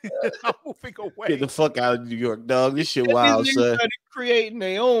moving. I'm moving away. Get the fuck out of New York, dog. This shit wild, These son. started creating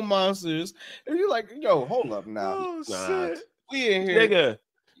their own monsters, and you're like, "Yo, hold up now. Oh shit, we in here, nigga."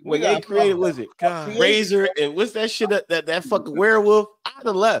 When they created, was it Razor and what's that shit that fucking werewolf? I'd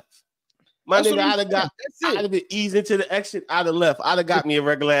have left. My nigga, I'd have been eased into the exit. I'd have left. I'd have got me a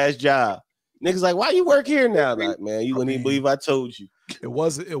regular ass job. Niggas like, why you work here now? Like, man, you wouldn't even believe I told you. It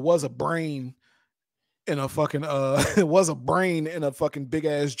was a brain in a fucking it was a brain in a fucking big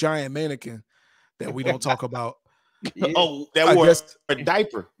ass giant mannequin that we don't talk about. Yeah. Oh, that was a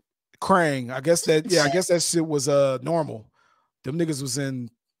diaper. Krang. I guess that shit was normal. Them niggas was in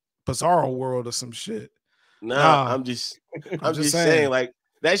Bizarro World or some shit. Nah. I'm just saying, like,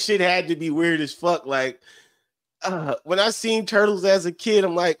 that shit had to be weird as fuck. Like, when I seen turtles as a kid,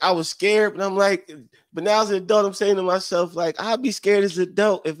 I'm like, I was scared, but I'm like, but now as an adult, I'm saying to myself, like, I'd be scared as an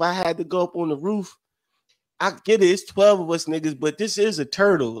adult if I had to go up on the roof. I get it, it's 12 of us niggas, but this is a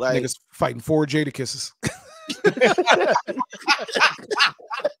turtle. Like, niggas fighting 4 Jadakisses.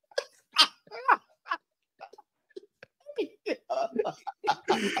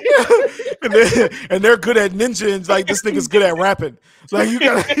 and they're good at ninja, and like this nigga's good at rapping. Like you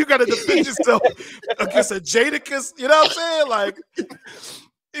gotta defend yourself against a Jadakiss. You know what I'm saying? Like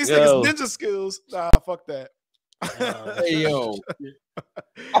these niggas ninja skills. Nah, fuck that. Hey yo.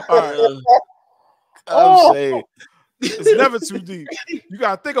 All right. I'm saying it's never too deep. You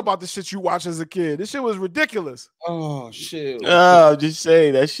gotta think about the shit you watch as a kid. This shit was ridiculous. Oh shit. I'm just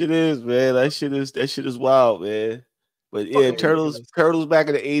saying that shit is, man. That shit is wild, man. But yeah, turtles back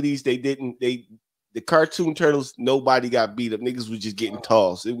in the 80s, the cartoon turtles, nobody got beat up. Niggas was just getting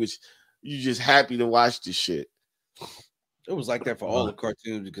tossed. It was you just happy to watch this shit. It was like that for all the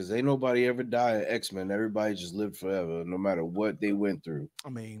cartoons because ain't nobody ever died in X-Men. Everybody just lived forever, no matter what they went through. I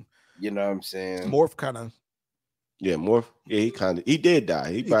mean, you know what I'm saying? Morph kind of. Yeah, Morph. Yeah, he did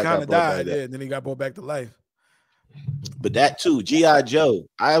die. He kind of died, yeah, and then he got brought back to life. But that too, G.I. Joe.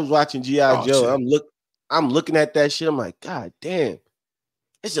 I was watching G.I. Joe. Shit. I'm looking at that shit. I'm like, God damn.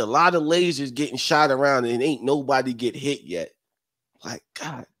 There's a lot of lasers getting shot around and ain't nobody get hit yet. Like,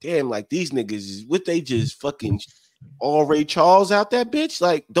 God damn, like these niggas, what they just fucking all Ray Charles out that bitch?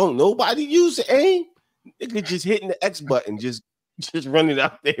 Like, don't nobody use aim? Nigga just hitting the X button, just running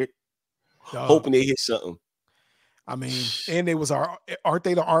out there, hoping they hit something. I mean, and they was aren't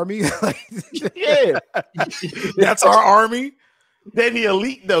they the army? Yeah. That's our army. They the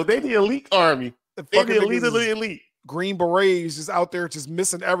elite, though. They the elite army. They the elite of the elite. Green Berets just out there just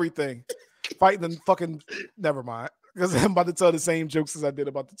missing everything. Fighting the fucking never mind. Because I'm about to tell the same jokes as I did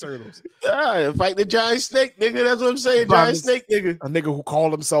about the turtles. Fight the giant snake, nigga. That's what I'm saying. Giant snake, nigga. A nigga who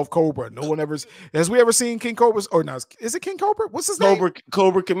called himself Cobra. No one ever has we ever seen King Cobra's or no? Is it King Cobra? What's his name?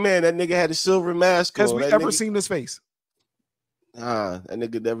 Cobra Command. That nigga had a silver mask. Has we ever seen his face? That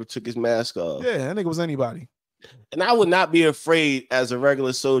nigga never took his mask off. Yeah, that nigga was anybody. And I would not be afraid as a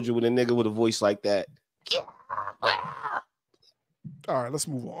regular soldier with a nigga with a voice like that. All right, let's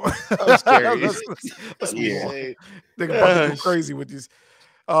move on. I'm scared. let's move on. Nigga about to go crazy with these.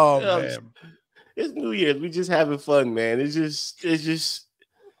 Oh man, it's New Year's. We just having fun, man. It's just.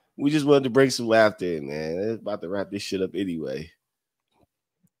 We just wanted to bring some laughter in, man. It's about to wrap this shit up anyway.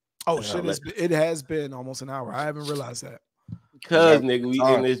 Oh shit! It has been almost an hour. I haven't realized that. Because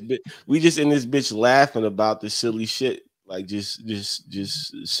nigga, we just in this bitch laughing about the silly shit, like just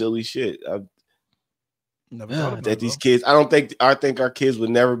silly shit. Never thought about that these kids. I think our kids would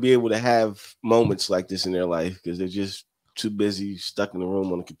never be able to have moments like this in their life because they're just too busy stuck in the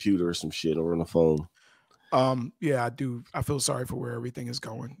room on a computer or some shit or on the phone. Yeah, I do. I feel sorry for where everything is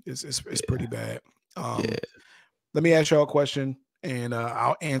going. It's pretty bad. Let me ask y'all a question, and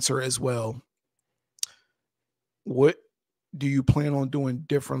I'll answer as well. What do you plan on doing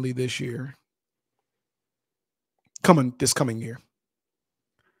differently this year? This coming year.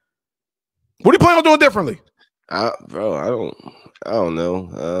 What do you plan on doing differently? Bro, I don't know.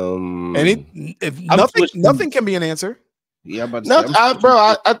 Nothing can be an answer. Yeah, but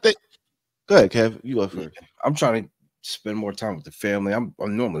I think. Go ahead, Kev. You go first. I'm trying to spend more time with the family. I'm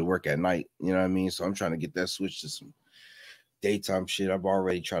normally work at night. You know what I mean? So I'm trying to get that switch to some daytime shit. I've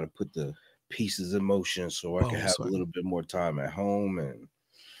already tried to put the pieces in motion so I can have a little bit more time at home and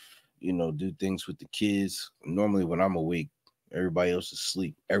do things with the kids. Normally when I'm awake, everybody else is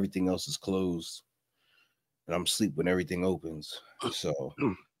asleep. Everything else is closed. And I'm asleep when everything opens. So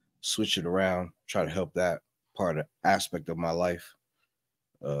switch it around, try to help that. part of aspect of my life.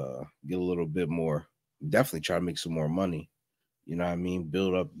 Get a little bit more. Definitely try to make some more money. You know what I mean?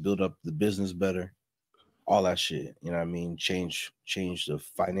 Build up the business better. All that shit. You know what I mean? Change the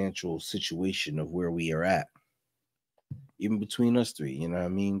financial situation of where we are at. Even between us three, you know what I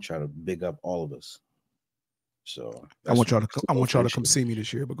mean? Try to big up all of us. So I want y'all to come see me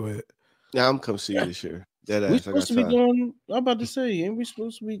this year, but go ahead. Yeah, I'm come see you this year. We supposed to be going. I'm about to say, ain't we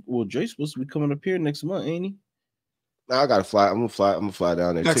supposed to be? Well, Dre's supposed to be coming up here next month, ain't he? No, I gotta fly. I'm gonna fly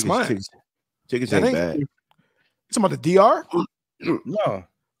down there. Next month. Tickets ain't bad. You talking about the DR? No.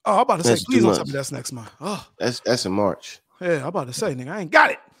 Oh, I'm about to say, please don't tell me that's next month. Oh, that's in March. Yeah, I'm about to say, nigga, I ain't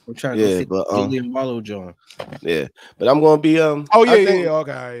got it. I'm trying to go Julian Wallow John. Yeah, but I'm gonna be Oh yeah,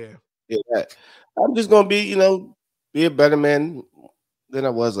 okay, yeah. I'm just gonna be, be a better man than I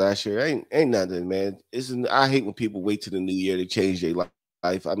was last year. Ain't nothing, man. I hate when people wait till the new year to change their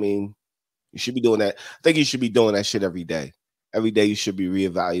life. I mean, you should be doing that. I think you should be doing that shit every day. Every day you should be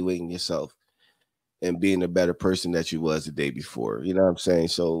reevaluating yourself and being a better person that you was the day before. You know what I'm saying?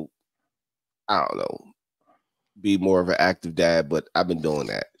 So I don't know. Be more of an active dad, but I've been doing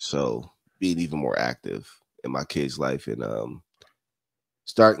that. So being even more active in my kids' life and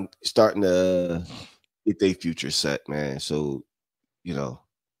starting to get their future set, man. So, they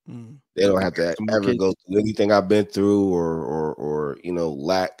don't have to ever go through anything I've been through or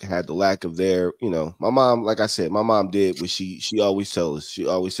had the lack of their, my mom, like I said, my mom did what she always tells us. She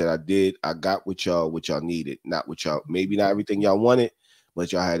always said, I got what y'all needed, not what y'all, maybe not everything y'all wanted,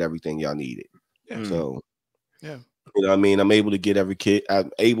 but y'all had everything y'all needed. Yeah. So, yeah. You know what I mean? I'm able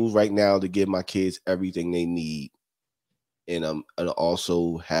right now to give my kids everything they need. And I'm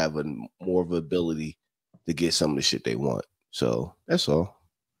also have more of an ability to get some of the shit they want. So that's all.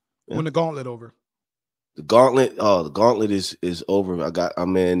 Yeah. When the gauntlet over? The gauntlet is over.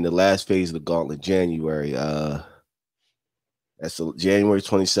 I'm in the last phase of the gauntlet, January. That's January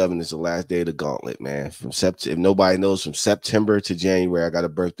 27th is the last day of the gauntlet, man. If nobody knows, from September to January, I got a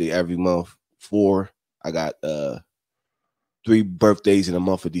birthday every month. I got 3 birthdays in a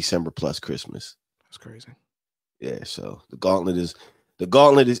month of December plus Christmas. That's crazy. Yeah, so the gauntlet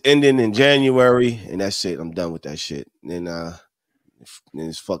is ending in January, and that's it. I'm done with that shit. And then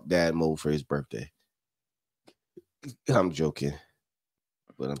it's fuck dad mode for his birthday. I'm joking,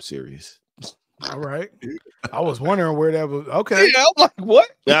 but I'm serious. All right. I was wondering where that was. Okay. Yeah, I'm like,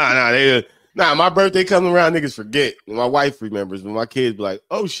 what? Nah, my birthday coming around, niggas forget. And my wife remembers, but my kids be like,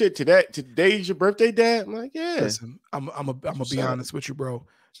 "Oh shit, today's your birthday, Dad?" I'm like, "Yeah." Listen, I'm gonna be honest with you, bro.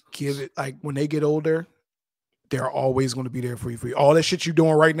 Give it, like, when they get older, they're always going to be there for you. All that shit you're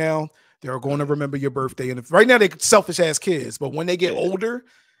doing right now, they're going to remember your birthday. And right now, they're selfish ass kids, but when they get older,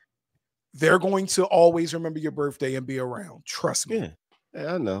 they're going to always remember your birthday and be around. Trust me.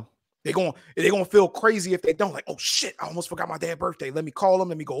 Yeah, I know. They're gonna feel crazy if they don't. Like, oh shit, I almost forgot my dad's birthday. Let me call them.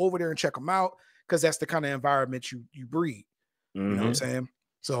 Let me go over there and check them out, because that's the kind of environment you breed. Mm-hmm. You know what I'm saying?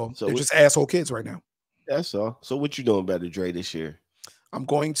 So they're just asshole kids right now. That's all. So what you doing better, Dre, this year? I'm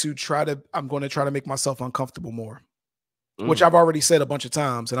going to try to make myself uncomfortable more, which I've already said a bunch of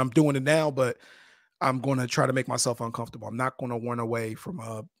times, and I'm doing it now. But I'm going to try to make myself uncomfortable. I'm not going to run away from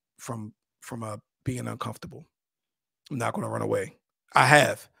being uncomfortable. I'm not going to run away. I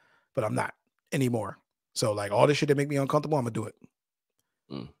have, but I'm not anymore. So, like, all this shit that make me uncomfortable, I'm gonna do it,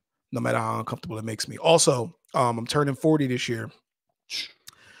 no matter how uncomfortable it makes me. Also, I'm turning 40 this year.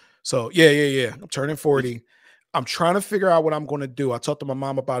 So yeah. I'm turning 40. I'm trying to figure out what I'm going to do. I talked to my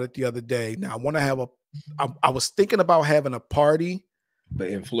mom about it the other day. Now I want to have I was thinking about having a party, but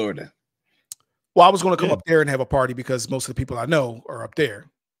in Florida. Well, I was going to come up there and have a party because most of the people I know are up there.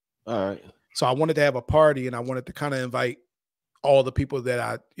 All right. So I wanted to have a party, and I wanted to kind of invite all the people that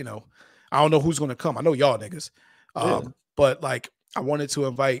I don't know who's going to come. I know y'all niggas. But like, I wanted to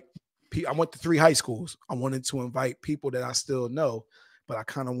invite I went to 3 high schools. I wanted to invite people that I still know, but I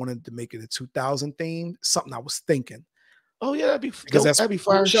kind of wanted to make it a 2000 theme, something I was thinking. Oh yeah, that'd be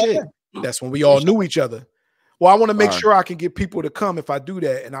fire shit. That's when we all knew each other. Well, I want to make sure I can get people to come if I do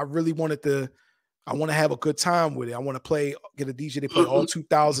that. And I really wanted to, I want to have a good time with it. I want to get a DJ to play all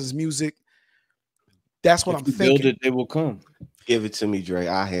 2000s music. That's what I'm thinking. Build it, they will come. Give it to me, Dre.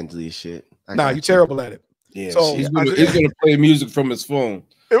 I'll handle this shit. You're terrible at it. Yeah, so he's gonna play music from his phone.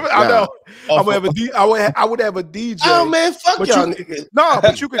 I know. I would have a DJ. Oh man, fuck y'all niggas. No,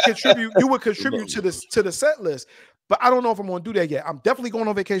 but you could contribute. You would contribute to the set list. But I don't know if I'm going to do that yet. I'm definitely going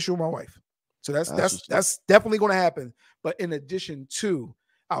on vacation with my wife, so that's definitely going to happen. But in addition to,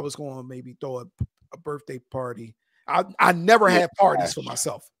 I was going to maybe throw a birthday party. I never had parties for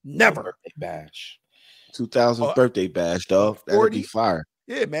myself. Never. Birthday bash. 2000 birthday bash, dog. That'd be fire.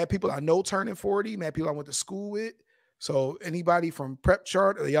 Yeah, mad people I know turning 40, mad people I went to school with. So anybody from prep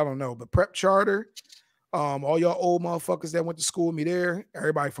charter, y'all don't know, but prep charter, all y'all old motherfuckers that went to school with me there,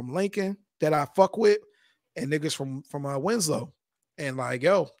 everybody from Lincoln that I fuck with, and niggas from Winslow. And like,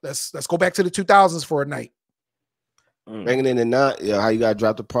 yo, let's go back to the 2000s for a night. Bringing in the nine, how you gotta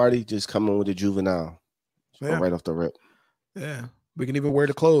drop the party? Just come in with the juvenile. Yeah. Right off the rip. Yeah. We can even wear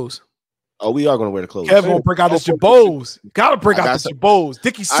the clothes. Oh, we are gonna wear the clothes. Kevin gonna break out his Jabos. Gotta break out the Jabos.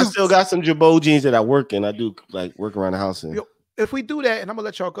 Dickie suits. I still got some Jabot jeans that I work in. I do like work around the house in. Yo, if we do that, and I'm gonna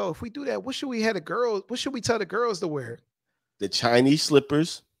let y'all go. If we do that, what should we tell the girls to wear? The Chinese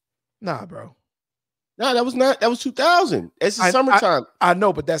slippers. Nah, bro. Nah, that was 2000. It's the summertime. I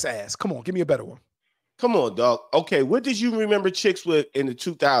know, but that's ass. Come on, give me a better one. Come on, dog. Okay, what did you remember chicks with in the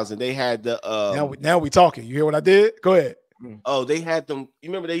 2000? They had the now we talking. You hear what I did? Go ahead. Oh, they had them. You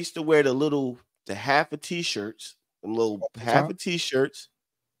remember they used to wear the half of t-shirts, them little half of t-shirts.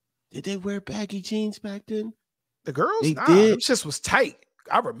 Did they wear baggy jeans back then? The girls? They did. Them shits was tight.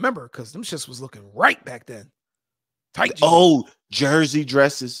 I remember because them shits was looking right back then. Tight jeans. Oh, jersey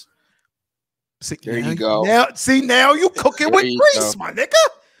dresses. See, there you go. Now you cooking with grease, my nigga.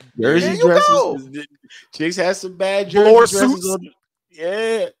 Jersey dresses. Chicks had some bad jersey dresses on.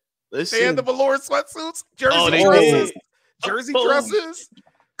 Yeah. Listen. They had the velour sweatsuits, jersey dresses. Jersey dresses.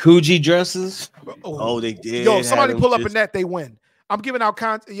 Coogee dresses. Oh, they did. Yo, somebody pull up in that, they win. I'm giving out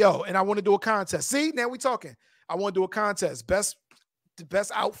content. Yo, and I want to do a contest. See, now we talking. I want to do a contest. The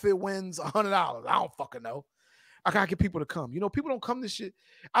best outfit wins $100. I don't fucking know. I gotta get people to come. You know, people don't come to shit.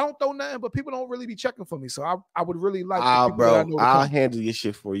 I don't throw nothing, but people don't really be checking for me. So I would really like I'll handle your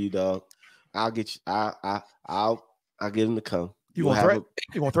shit for you, dog. I'll get you. I'll get them to come. You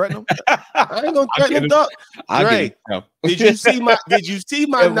gonna threaten them? I ain't gonna threaten them, dog. Dre, did you see my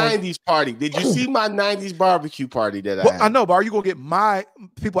 90s party? Did you see my 90s barbecue party that I had? I know, but are you gonna get my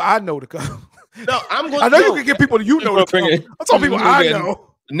people I know to come? No, I'm gonna. I know you can get people that you know to come. I'm talking people I know.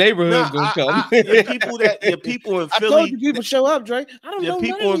 Neighborhood's gonna come. The people in Philly. I told you people show up, Dre. I don't know. The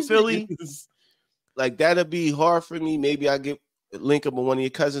people in Philly, like that'll be hard for me. Maybe I get link up with one of your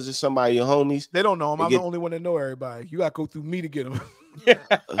cousins or somebody, your homies. They don't know them. I'm the only one that know everybody. You gotta go through me to get them.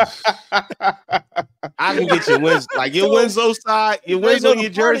 I can get your Winslow, like your Winslow side, your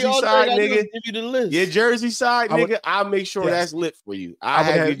Jersey side, nigga. Give you the list. Your Jersey side, nigga. I'll make sure that's lit for you. I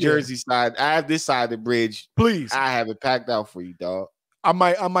have your Jersey side. I have this side of the bridge. Please, I have it packed out for you, dog. I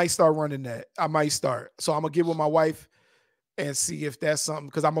might start running that. I might start. So I'm gonna get with my wife and see if that's something,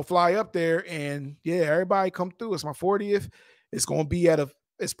 because I'm gonna fly up there and everybody come through. It's my 40th. It's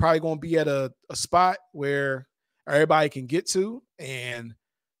probably gonna be at a spot where everybody can get to, and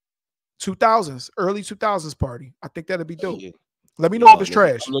early 2000s party. I think that'd be dope. Yeah. Let me know if it's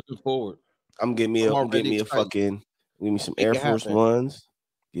trash. I'm looking forward. I'm getting me a fucking, give me some Air Force Ones.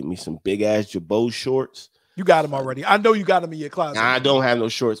 Give me some big ass Jabot shorts. You got them already. I know you got them in your closet. Nah, I don't have no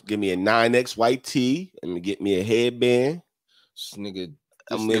shorts. Give me a 9X white tee and get me a headband. This nigga.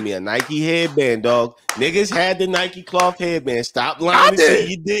 I'm gonna me a Nike headband, dog. Niggas had the Nike cloth headband. Stop lying.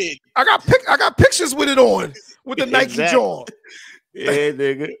 You did. I got pictures with it on, with the Nike jaw. Yeah,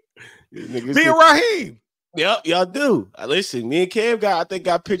 nigga. Me and Raheem. Yep, y'all do. Listen, me and Cam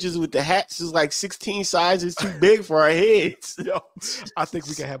got pictures with the hats. It's like 16 sizes too big for our heads. Yo, I think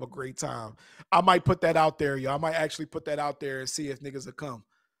we can have a great time. I might put that out there, yo. I might actually put that out there and see if niggas will come.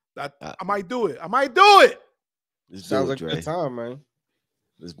 I might do it. Sounds like a good time, man.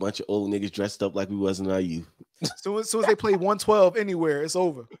 There's a bunch of old niggas dressed up like we wasn't our youth. As soon as they play 112 anywhere, it's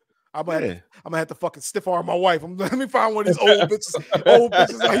over. I'm gonna have to fucking stiff arm my wife. Let me find one of these old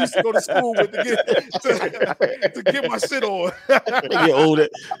bitches I used to go to school with to get my shit on. Get older.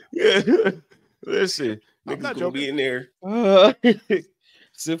 Yeah. Listen, niggas gonna be in there.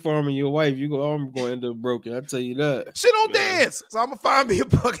 Stiff arming your wife, your arm going to end up broken. I tell you that. She don't dance, so I'm gonna find me a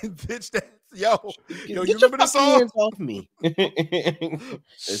fucking bitch that you remember the song? Hands off me.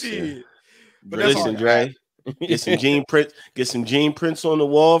 Shit. But listen, Dre. Get some gene prints on the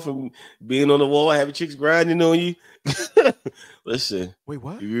wall from being on the wall, having chicks grinding on you. Listen. Wait,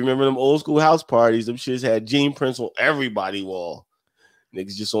 what? You remember them old school house parties? Them shits had gene prints on everybody's wall.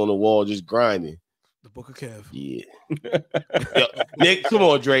 Niggas just on the wall, just grinding. The Book of Kev. Yeah. Yo, Nick, come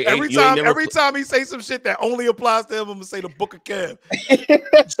on, Dre. Every time he say some shit that only applies to him, I'm gonna say the Book of Kev.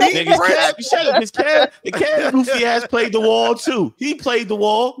 Niggas, shut up. The Kev goofy ass played the wall too. He played the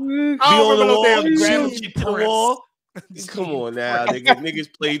wall. Be on the wall, grab shit to the wall. Come on now, nigga.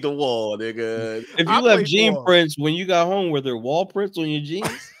 Niggas played the wall, nigga. If you left jean prints when you got home, were there wall prints on your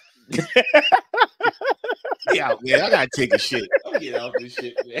jeans? out, man. I gotta take a shit. I'm getting out this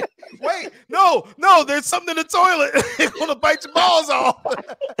shit, man. Wait, no, there's something in the toilet. It's gonna bite your balls off.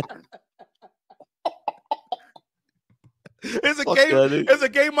 There's a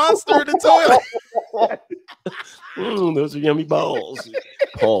gay monster in the toilet. Those are yummy balls.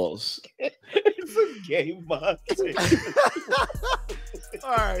 Pause. It's a gay monster.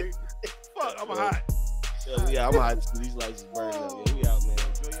 All right. Fuck, I'm hot. Yeah, I'm hot. These lights is burning up. Yeah, we out, man.